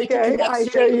gift. I need to connect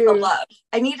straight with the love.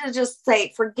 I need to just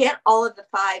say, forget all of the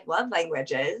 5 love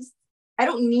languages. I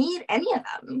don't need any of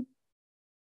them.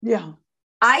 Yeah.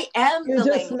 I am you the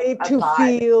just language need of to God.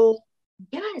 Feel.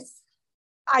 Yes.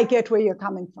 I get where you're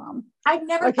coming from. I've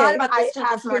never thought about this.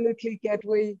 I absolutely get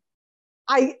where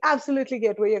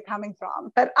you're coming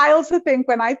from. But I also think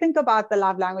when I think about the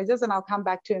love languages, and I'll come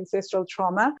back to ancestral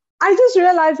trauma, I just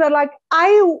realized that like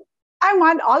I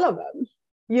want all of them,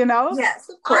 you know? Yes,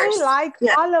 of course. I like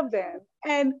all of them.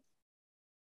 And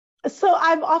so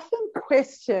I've often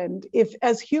questioned if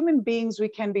as human beings we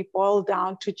can be boiled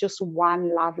down to just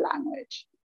one love language,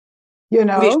 you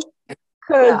know?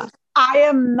 Because I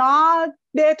am not,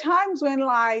 there are times when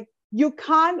like you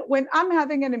can't, when I'm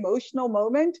having an emotional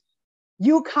moment,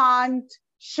 you can't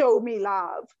show me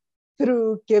love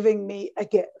through giving me a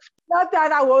gift. Not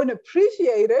that I won't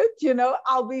appreciate it, you know,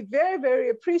 I'll be very, very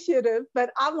appreciative,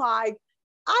 but I'm like,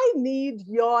 I need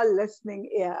your listening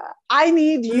ear. I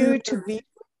need you to be with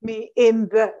me in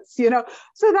this, you know.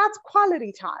 So that's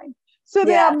quality time. So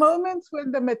there are moments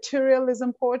when the material is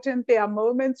important. There are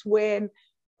moments when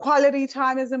quality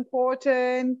time is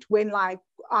important, when like,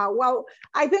 well,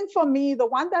 I think for me, the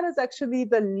one that is actually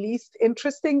the least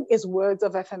interesting is words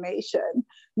of affirmation,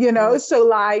 you know? So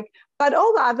like, but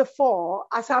all the other 4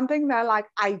 are something that like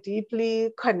I deeply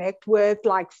connect with,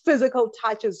 like physical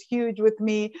touch is huge with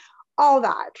me, all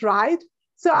that, right?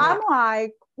 So I'm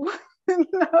like, no.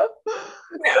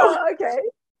 So, okay,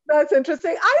 that's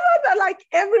interesting. I thought that like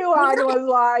everyone was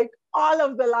like, all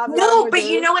of the love languages. But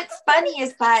you know what's funny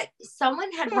is that someone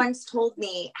had once told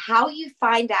me how you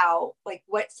find out like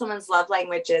what someone's love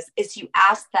language is you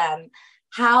ask them,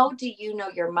 how do you know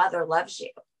your mother loves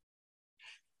you?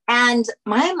 And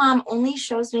my mom only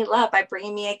shows me love by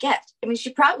bringing me a gift. I mean,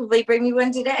 she'd probably bring me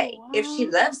one today if she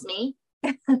loves me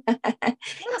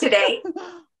today.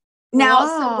 Now,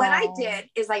 so what I did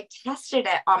is I tested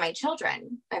it on my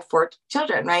children. I have 4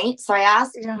 children, right? So I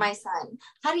asked my son,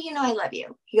 how do you know I love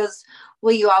you? He goes,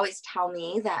 well, you always tell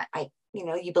me that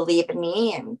you believe in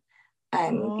me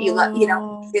and you love,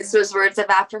 this was words of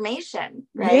affirmation,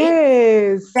 right?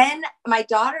 Yes. Then my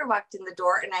daughter walked in the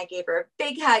door and I gave her a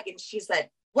big hug and she said,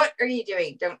 what are you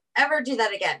doing? Don't ever do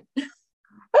that again.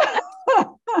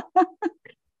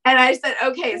 And I said,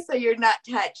 okay, so you're not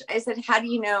touched. I said, how do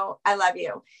you know I love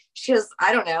you? She goes,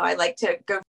 I don't know. I like to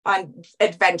go on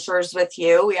adventures with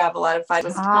you. We have a lot of fun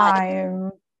with time.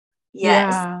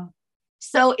 Yes. Yeah.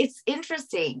 So it's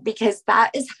interesting because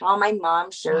that is how my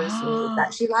mom shows me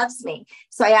that she loves me.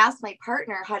 So I asked my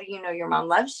partner, how do you know your mom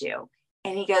loves you?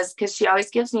 And he goes, because she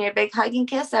always gives me a big hug and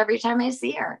kiss every time I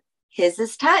see her. His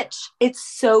is touch. It's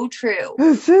so true.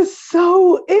 This is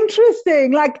so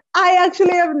interesting. Like, I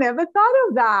actually have never thought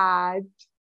of that.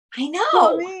 I know.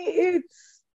 For me,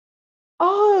 it's,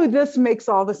 this makes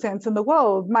all the sense in the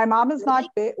world. My mom is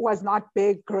was not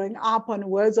big growing up on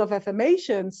words of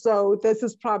affirmation. So this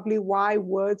is probably why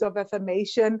words of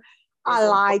affirmation are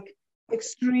like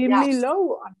extremely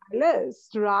low on my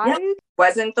list, right? Yep.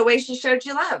 Wasn't the way she showed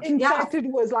you love. In fact, it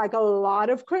was like a lot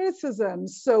of criticism.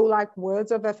 So like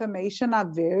words of affirmation are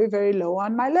very, very low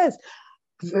on my list.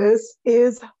 This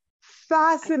is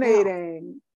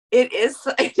fascinating. It is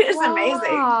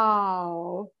amazing.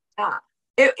 Wow. Yeah.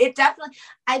 It definitely,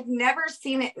 I've never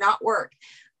seen it not work.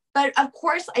 But of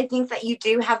course, I think that you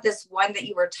do have this one that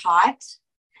you were taught.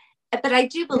 But I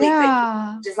do believe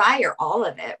that you desire all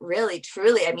of it, really,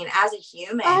 truly. I mean, as a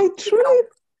human. I truly,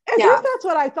 at least that's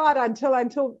what I thought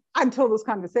until this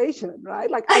conversation, right?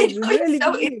 Like, I really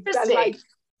believe that, like,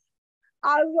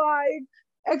 I was like,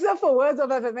 except for words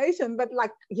of affirmation, but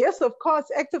like, yes, of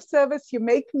course, acts of service, you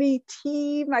make me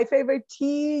tea, my favorite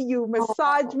tea, you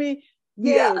massage me,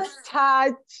 yes,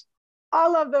 touch,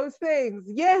 all of those things.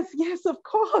 Yes, of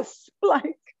course.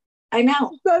 Like, I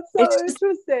know. That's so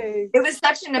interesting. It was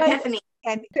such an epiphany.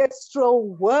 And ancestral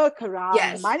work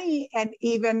around money and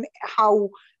even how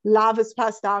love is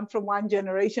passed down from one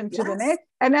generation to the next.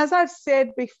 And as I've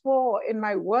said before in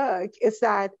my work, is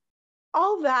that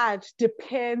all that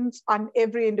depends on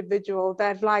every individual.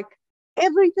 That like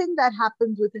everything that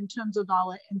happens in terms of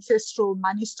our ancestral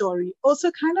money story also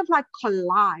kind of like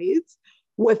collides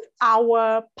with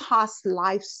our past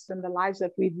lives and the lives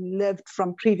that we've lived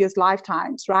from previous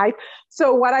lifetimes, right?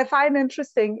 So what I find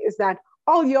interesting is that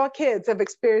all your kids have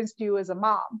experienced you as a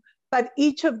mom, but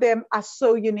each of them are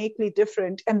so uniquely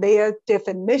different, and their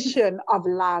definition of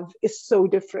love is so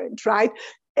different, right?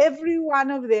 Every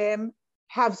one of them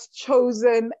has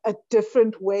chosen a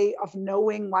different way of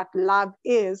knowing what love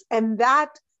is, and that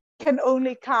can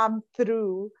only come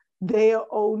through their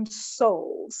own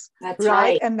souls. That's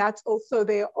right. And that's also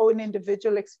their own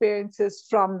individual experiences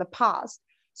from the past.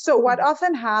 So what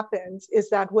often happens is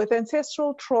that with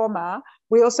ancestral trauma,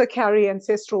 we also carry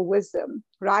ancestral wisdom,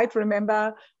 right?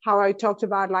 Remember how I talked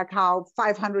about like how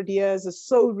 500 years is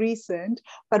so recent,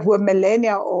 but we're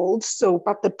millennia old. So,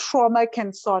 but the trauma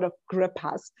can sort of grip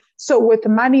us. So with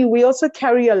money, we also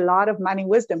carry a lot of money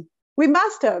wisdom. We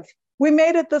must have. We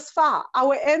made it this far.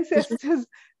 Our ancestors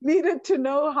needed to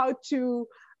know how to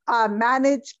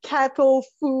manage cattle,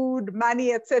 food,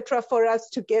 money, etc., for us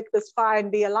to get this far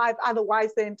and be alive. Otherwise,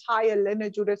 the entire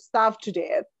lineage would have starved to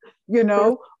death, you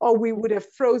know, or we would have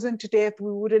frozen to death.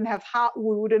 We wouldn't have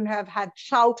had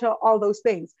shelter, all those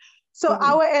things. So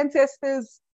our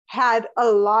ancestors had a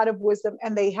lot of wisdom,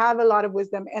 and they have a lot of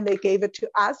wisdom, and they gave it to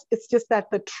us. It's just that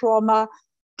the trauma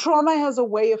has a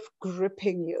way of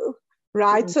gripping you,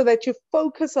 right? So that you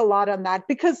focus a lot on that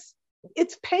because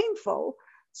it's painful.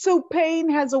 So pain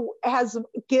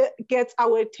gets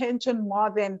our attention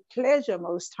more than pleasure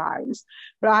most times,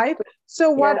 right?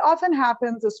 So what often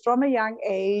happens is from a young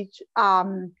age,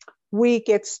 we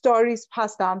get stories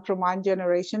passed down from one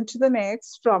generation to the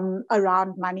next from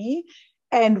around money,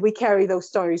 and we carry those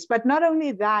stories. But not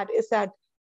only that, is that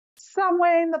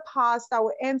somewhere in the past,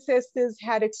 our ancestors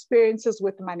had experiences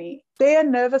with money. Their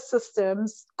nervous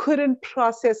systems couldn't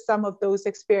process some of those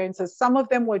experiences. Some of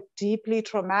them were deeply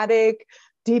traumatic,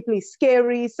 deeply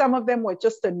scary. Some of them were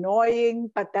just annoying,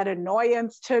 but that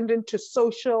annoyance turned into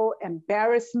social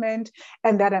embarrassment,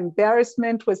 and that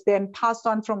embarrassment was then passed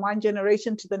on from one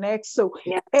generation to the next. So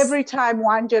every time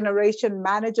one generation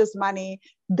manages money,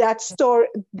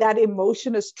 that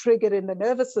emotion is triggered in the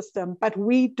nervous system, but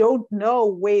we don't know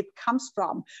where it comes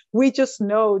from. We just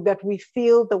know that we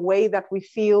feel the way that we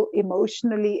feel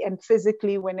emotionally and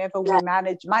physically whenever we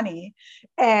manage money,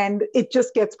 and it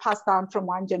just gets passed down from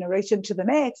one generation to the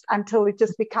next until it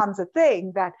just becomes a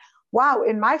thing that, wow,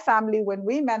 in my family, when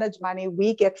we manage money,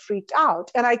 we get freaked out.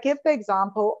 And I give the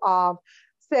example of,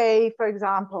 say, for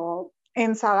example,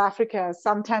 in South Africa,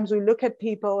 sometimes we look at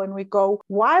people and we go,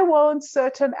 why won't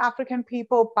certain African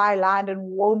people buy land, and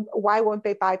why won't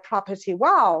they buy property?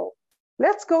 Wow,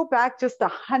 let's go back just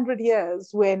 100 years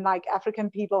when like African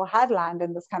people had land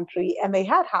in this country and they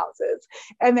had houses.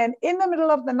 And then in the middle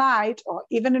of the night, or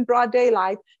even in broad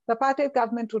daylight, the apartheid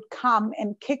government would come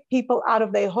and kick people out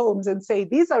of their homes and say,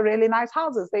 these are really nice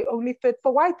houses. They only fit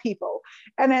for white people.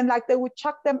 And then like they would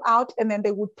chuck them out, and then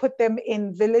they would put them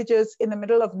in villages in the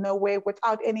middle of nowhere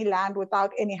without any land,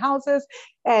 without any houses.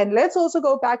 And let's also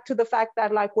go back to the fact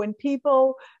that like when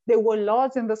there were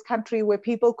laws in this country where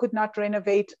people could not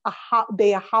renovate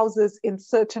their houses in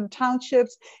certain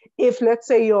townships. If let's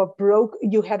say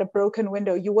you had a broken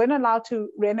window, you weren't allowed to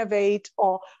renovate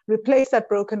or replace that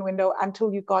broken window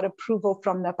until you got approval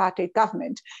from the apartheid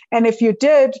government. And if you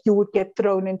did, you would get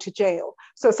thrown into jail.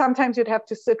 So sometimes you'd have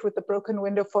to sit with the broken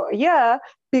window for a year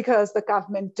because the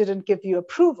government didn't give you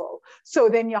approval. So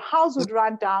then your house would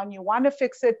run down, you want to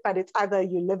fix it, but it's either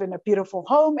you live in a beautiful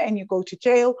home and you go to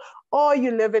jail, or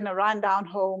you live in a rundown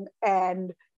home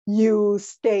and you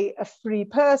stay a free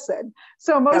person.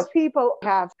 So most people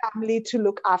have family to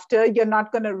look after. You're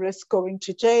not going to risk going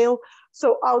to jail.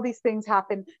 So all these things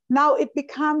happen. Now it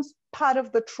becomes part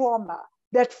of the trauma,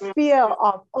 that fear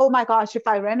of, oh my gosh, if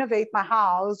I renovate my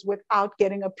house without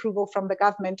getting approval from the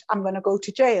government, I'm going to go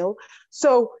to jail.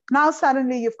 So now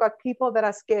suddenly you've got people that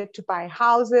are scared to buy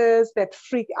houses, that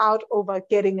freak out over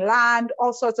getting land,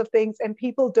 all sorts of things. And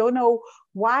people don't know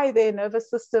why their nervous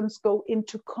systems go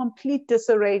into complete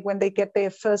disarray when they get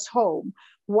their first home.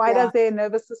 Why does their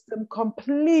nervous system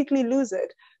completely lose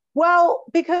it? Well,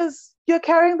 because you're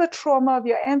carrying the trauma of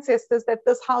your ancestors that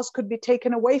this house could be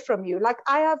taken away from you. Like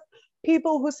I have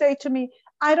people who say to me,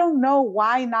 I don't know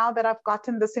why now that I've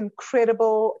gotten this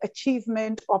incredible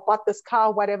achievement or bought this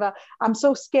car, whatever, I'm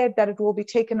so scared that it will be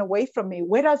taken away from me.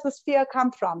 Where does this fear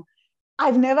come from?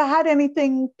 I've never had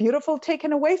anything beautiful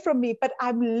taken away from me, but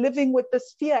I'm living with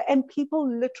this fear. And people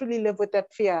literally live with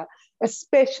that fear,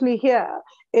 especially here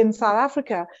in South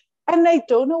Africa. And they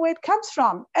don't know where it comes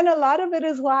from. And a lot of it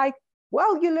is like,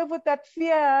 well, you live with that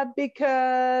fear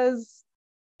because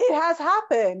it has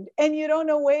happened and you don't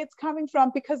know where it's coming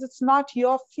from because it's not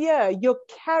your fear. You're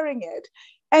carrying it.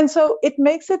 And so it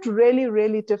makes it really,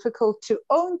 really difficult to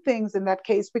own things in that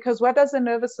case, because what does the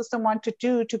nervous system want to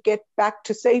do to get back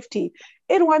to safety?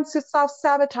 It wants to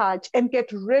self-sabotage and get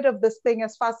rid of this thing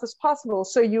as fast as possible.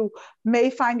 So you may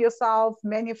find yourself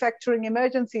manufacturing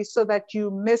emergencies so that you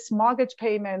miss mortgage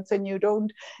payments and you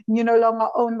no longer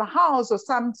own the house, or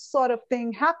some sort of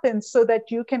thing happens so that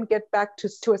you can get back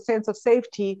to a sense of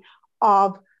safety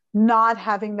of not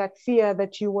having that fear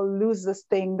that you will lose this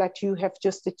thing that you have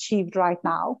just achieved right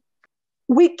now.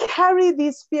 We carry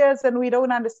these fears and we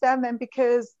don't understand them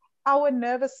because our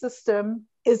nervous system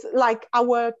is like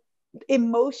our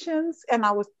emotions and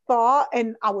our thought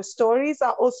and our stories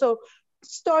are also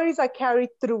stories are carried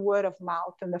through word of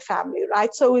mouth in the family,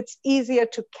 right? So it's easier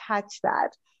to catch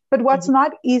that. But what's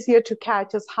not easier to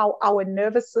catch is how our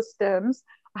nervous systems,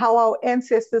 how our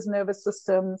ancestors' nervous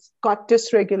systems got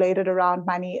dysregulated around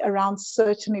money, around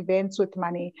certain events with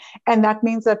money. And that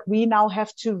means that we now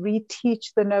have to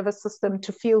reteach the nervous system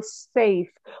to feel safe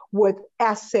with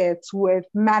assets, with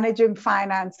managing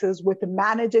finances, with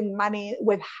managing money,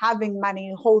 with having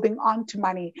money, holding on to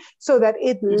money, so that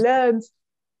it learns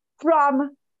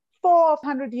from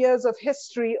 400 years of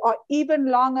history, or even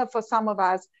longer for some of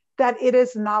us, that it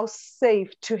is now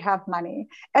safe to have money.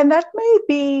 And that may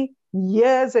be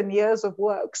years and years of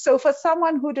work. So for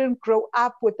someone who didn't grow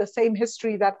up with the same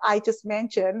history that I just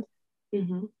mentioned,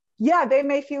 yeah, they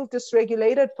may feel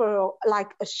dysregulated for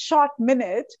like a short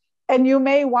minute. And you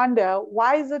may wonder,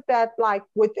 why is it that like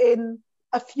within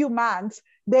a few months,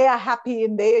 they are happy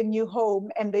in their new home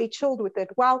and they chilled with it?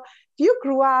 Well, if you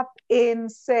grew up in,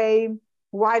 say,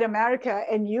 white America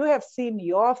and you have seen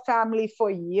your family for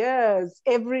years,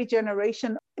 every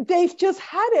generation, they've just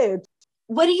had it.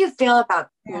 What do you feel about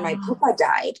when my papa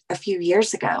died a few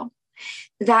years ago,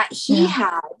 that he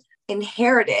had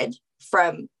inherited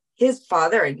from his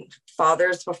father and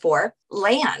fathers before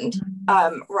land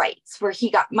rights, where he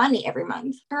got money every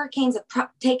month? Hurricanes have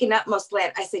taken up most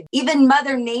land. I said, even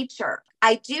Mother Nature.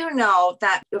 I do know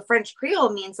that the French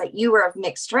Creole means that you were of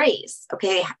mixed race.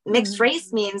 Okay. Mixed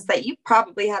race means that you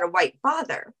probably had a white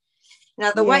father.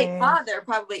 Now, the white father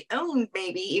probably owned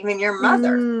maybe even your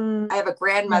mother. I have a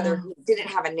grandmother who didn't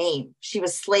have a name. She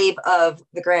was slave of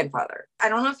the grandfather. I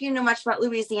don't know if you know much about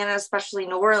Louisiana, especially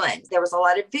New Orleans. There was a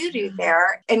lot of voodoo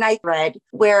there. And I read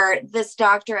where this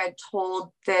doctor had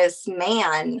told this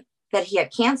man that he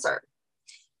had cancer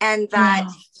and that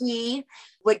he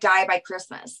would die by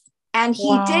Christmas. And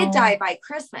he did die by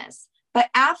Christmas. But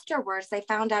afterwards, they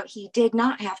found out he did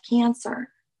not have cancer,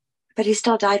 but he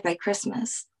still died by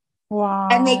Christmas. Wow.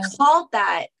 And they called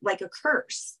that like a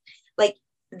curse. Like,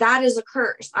 that is a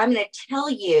curse. I'm going to tell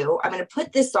you, I'm going to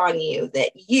put this on you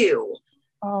that you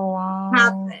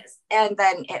have this. And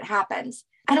then it happens.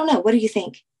 I don't know. What do you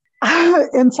think?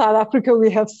 In South Africa,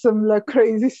 we have similar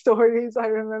crazy stories. I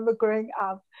remember growing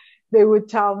up, they would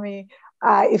tell me,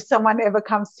 if someone ever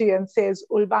comes to you and says,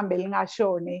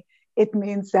 it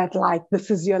means that like,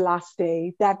 this is your last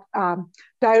day. That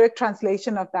direct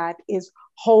translation of that is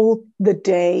hold the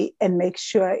day and make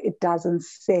sure it doesn't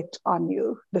set on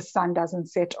you. The sun doesn't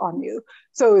set on you.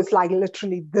 So it's like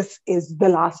literally, this is the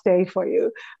last day for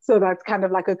you. So that's kind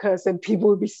of like a curse, and people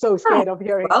would be so scared of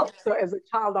hearing it. So as a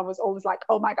child, I was always like,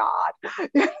 oh my God,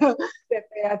 that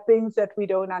there are things that we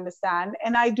don't understand.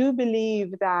 And I do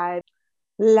believe that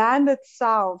land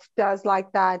itself does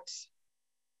like that.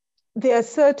 There are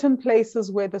certain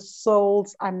places where the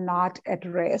souls are not at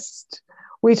rest.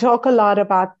 We talk a lot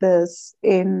about this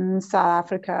in South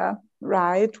Africa,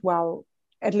 right? Well,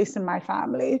 at least in my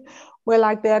family, where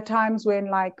like there are times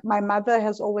when like my mother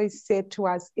has always said to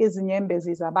us,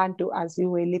 izinyembezi zabantu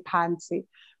aziweli phansi,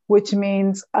 which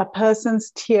means a person's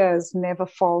tears never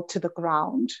fall to the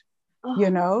ground,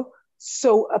 you know?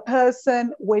 So a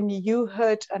person, when you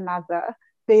hurt another,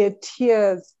 their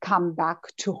tears come back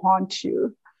to haunt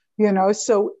you, you know?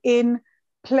 So in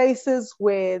places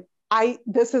where my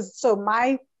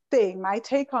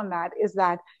take on that is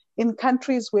that in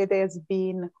countries where there's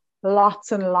been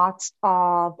lots and lots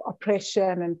of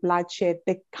oppression and bloodshed,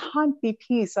 there can't be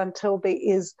peace until there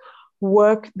is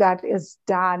work that is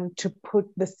done to put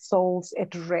the souls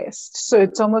at rest. So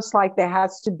it's almost like there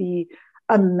has to be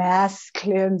a mass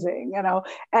cleansing, you know?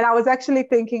 And I was actually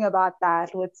thinking about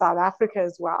that with South Africa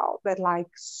as well, that like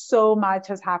so much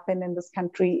has happened in this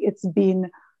country. It's been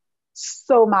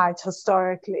so much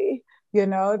historically, you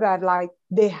know, that like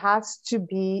there has to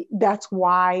be, that's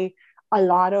why a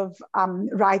lot of,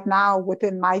 right now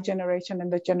within my generation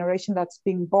and the generation that's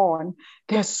being born,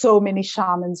 there's so many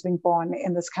shamans being born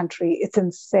in this country. It's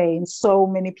insane. So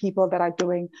many people that are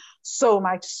doing so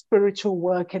much spiritual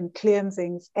work and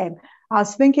cleansings. And I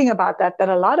was thinking about that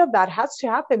a lot of that has to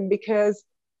happen because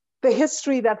the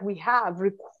history that we have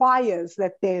requires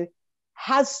that there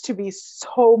has to be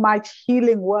so much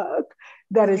healing work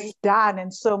that is done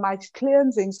and so much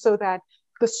cleansing so that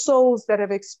the souls that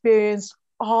have experienced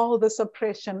all this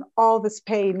oppression, all this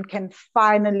pain can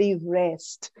finally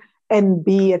rest and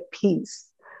be at peace,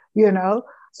 you know?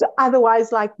 So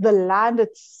otherwise, like the land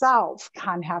itself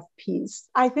can't have peace.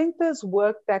 I think there's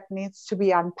work that needs to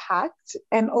be unpacked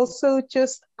and also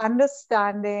just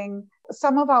understanding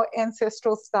some of our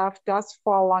ancestral stuff does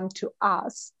fall onto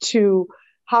us to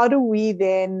how do we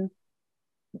then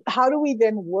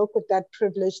work with that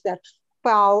privilege that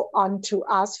fell onto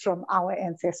us from our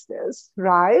ancestors,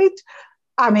 right?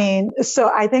 I mean, so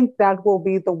I think that will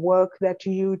be the work that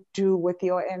you do with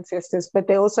your ancestors, but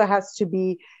there also has to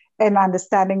be an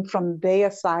understanding from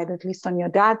their side, at least on your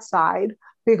dad's side,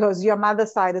 because your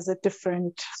mother's side is a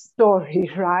different story,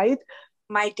 right?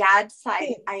 My dad's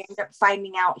side, I ended up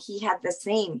finding out he had the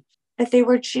same, that they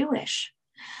were Jewish.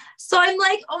 So I'm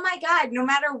like, oh my God, no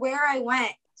matter where I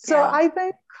went. So I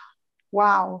think,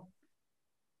 wow.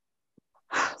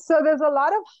 So there's a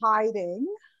lot of hiding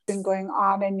going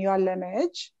on in your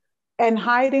lineage and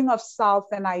hiding of self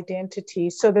and identity.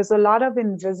 So there's a lot of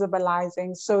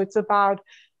invisibilizing. So it's about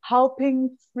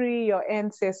helping free your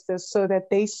ancestors so that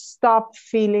they stop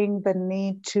feeling the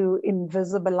need to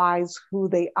invisibilize who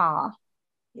they are.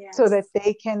 Yes. So that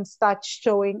they can start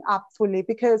showing up fully.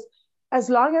 Because as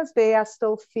long as they are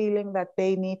still feeling that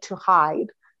they need to hide,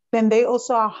 then they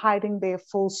also are hiding their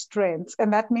full strength.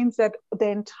 And that means that the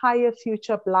entire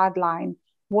future bloodline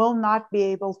will not be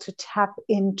able to tap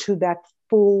into that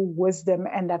full wisdom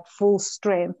and that full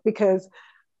strength. Because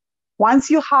once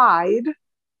you hide,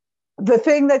 the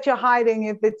thing that you're hiding,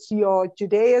 if it's your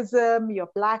Judaism, your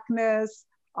Blackness,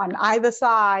 on either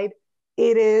side,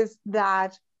 it is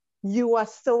that you are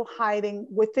still hiding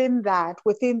within that,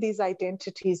 within these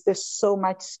identities, there's so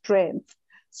much strength.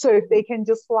 So if they can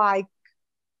just like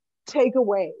take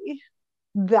away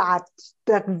that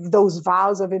those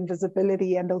vows of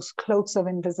invisibility and those cloaks of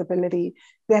invisibility,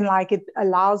 then like it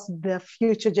allows the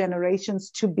future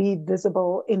generations to be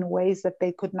visible in ways that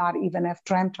they could not even have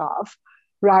dreamt of,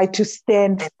 right? To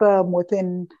stand firm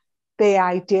within their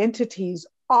identities.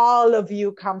 All of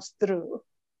you comes through.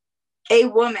 A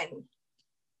woman.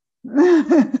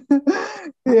 Yeah.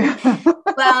 Well,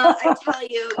 I tell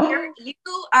you, you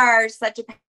are such a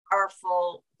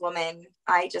powerful woman.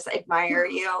 I just admire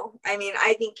you. I mean,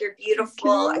 I think you're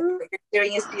beautiful. I think what you're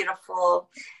doing is beautiful.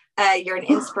 You're an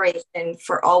inspiration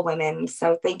for all women.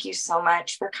 So thank you so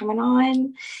much for coming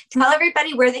on. Tell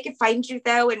everybody where they can find you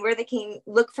though, and where they can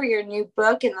look for your new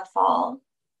book in the fall.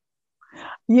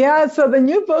 Yeah, so the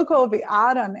new book will be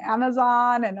out on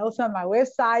Amazon and also on my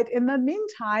website. In the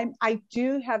meantime, I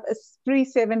do have a free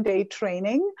 7-day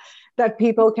training that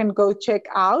people can go check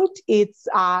out. It's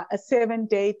a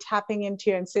 7-day tapping into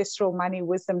your ancestral money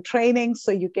wisdom training.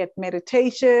 So you get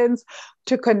meditations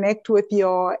to connect with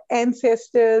your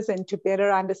ancestors and to better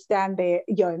understand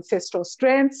your ancestral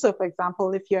strengths. So for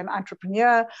example, if you're an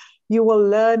entrepreneur, you will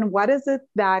learn what is it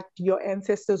that your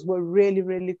ancestors were really,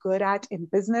 really good at in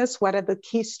business. What are the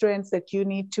key strengths that you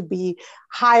need to be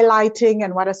highlighting?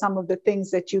 And what are some of the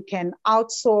things that you can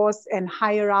outsource and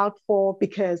hire out for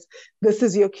because this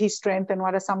is your key strength? And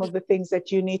what are some of the things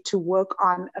that you need to work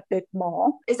on a bit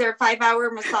more? Is there a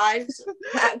 5-hour massage?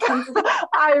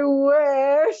 I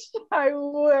wish.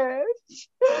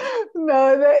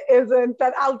 No, there isn't.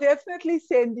 But I'll definitely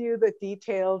send you the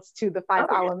details to the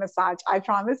 5-hour massage. I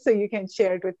promise. So you can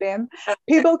share it with them.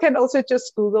 People can also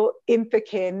just Google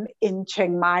Infikin in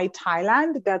Chiang Mai,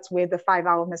 Thailand. That's where the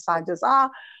 5-hour massages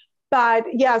are. But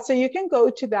yeah, so you can go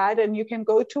to that and you can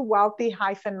go to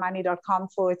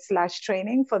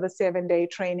wealthy-money.com/training for the 7-day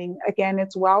training. Again,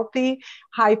 it's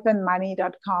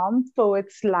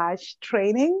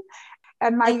wealthy-money.com/training.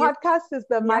 And my podcast is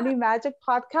the Money Magic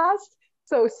Podcast.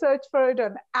 So search for it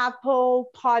on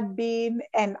Apple, Podbean,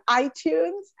 and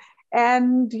iTunes.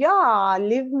 And yeah,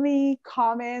 leave me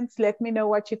comments. Let me know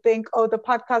what you think. Oh, the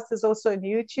podcast is also on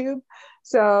YouTube.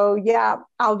 So yeah,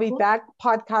 I'll be back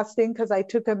podcasting because I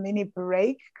took a mini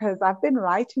break because I've been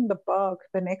writing the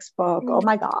next book. Oh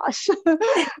my gosh.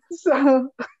 So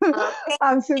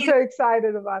I'm super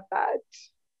excited about that.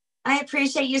 I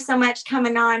appreciate you so much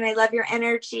coming on. I love your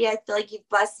energy. I feel like you've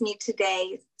blessed me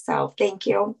today. So thank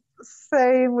you.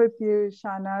 Same with you,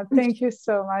 Shana. Thank you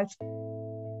so much.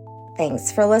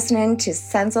 Thanks for listening to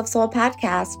Sense of Soul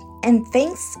podcast, and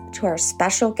thanks to our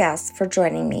special guests for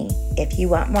joining me. If you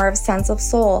want more of Sense of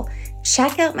Soul,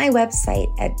 check out my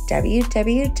website at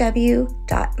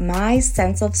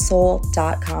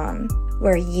www.mysenseofsoul.com,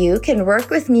 where you can work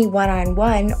with me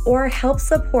one-on-one or help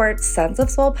support Sense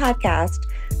of Soul podcast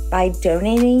by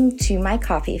donating to my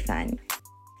coffee fund.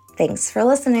 Thanks for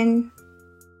listening.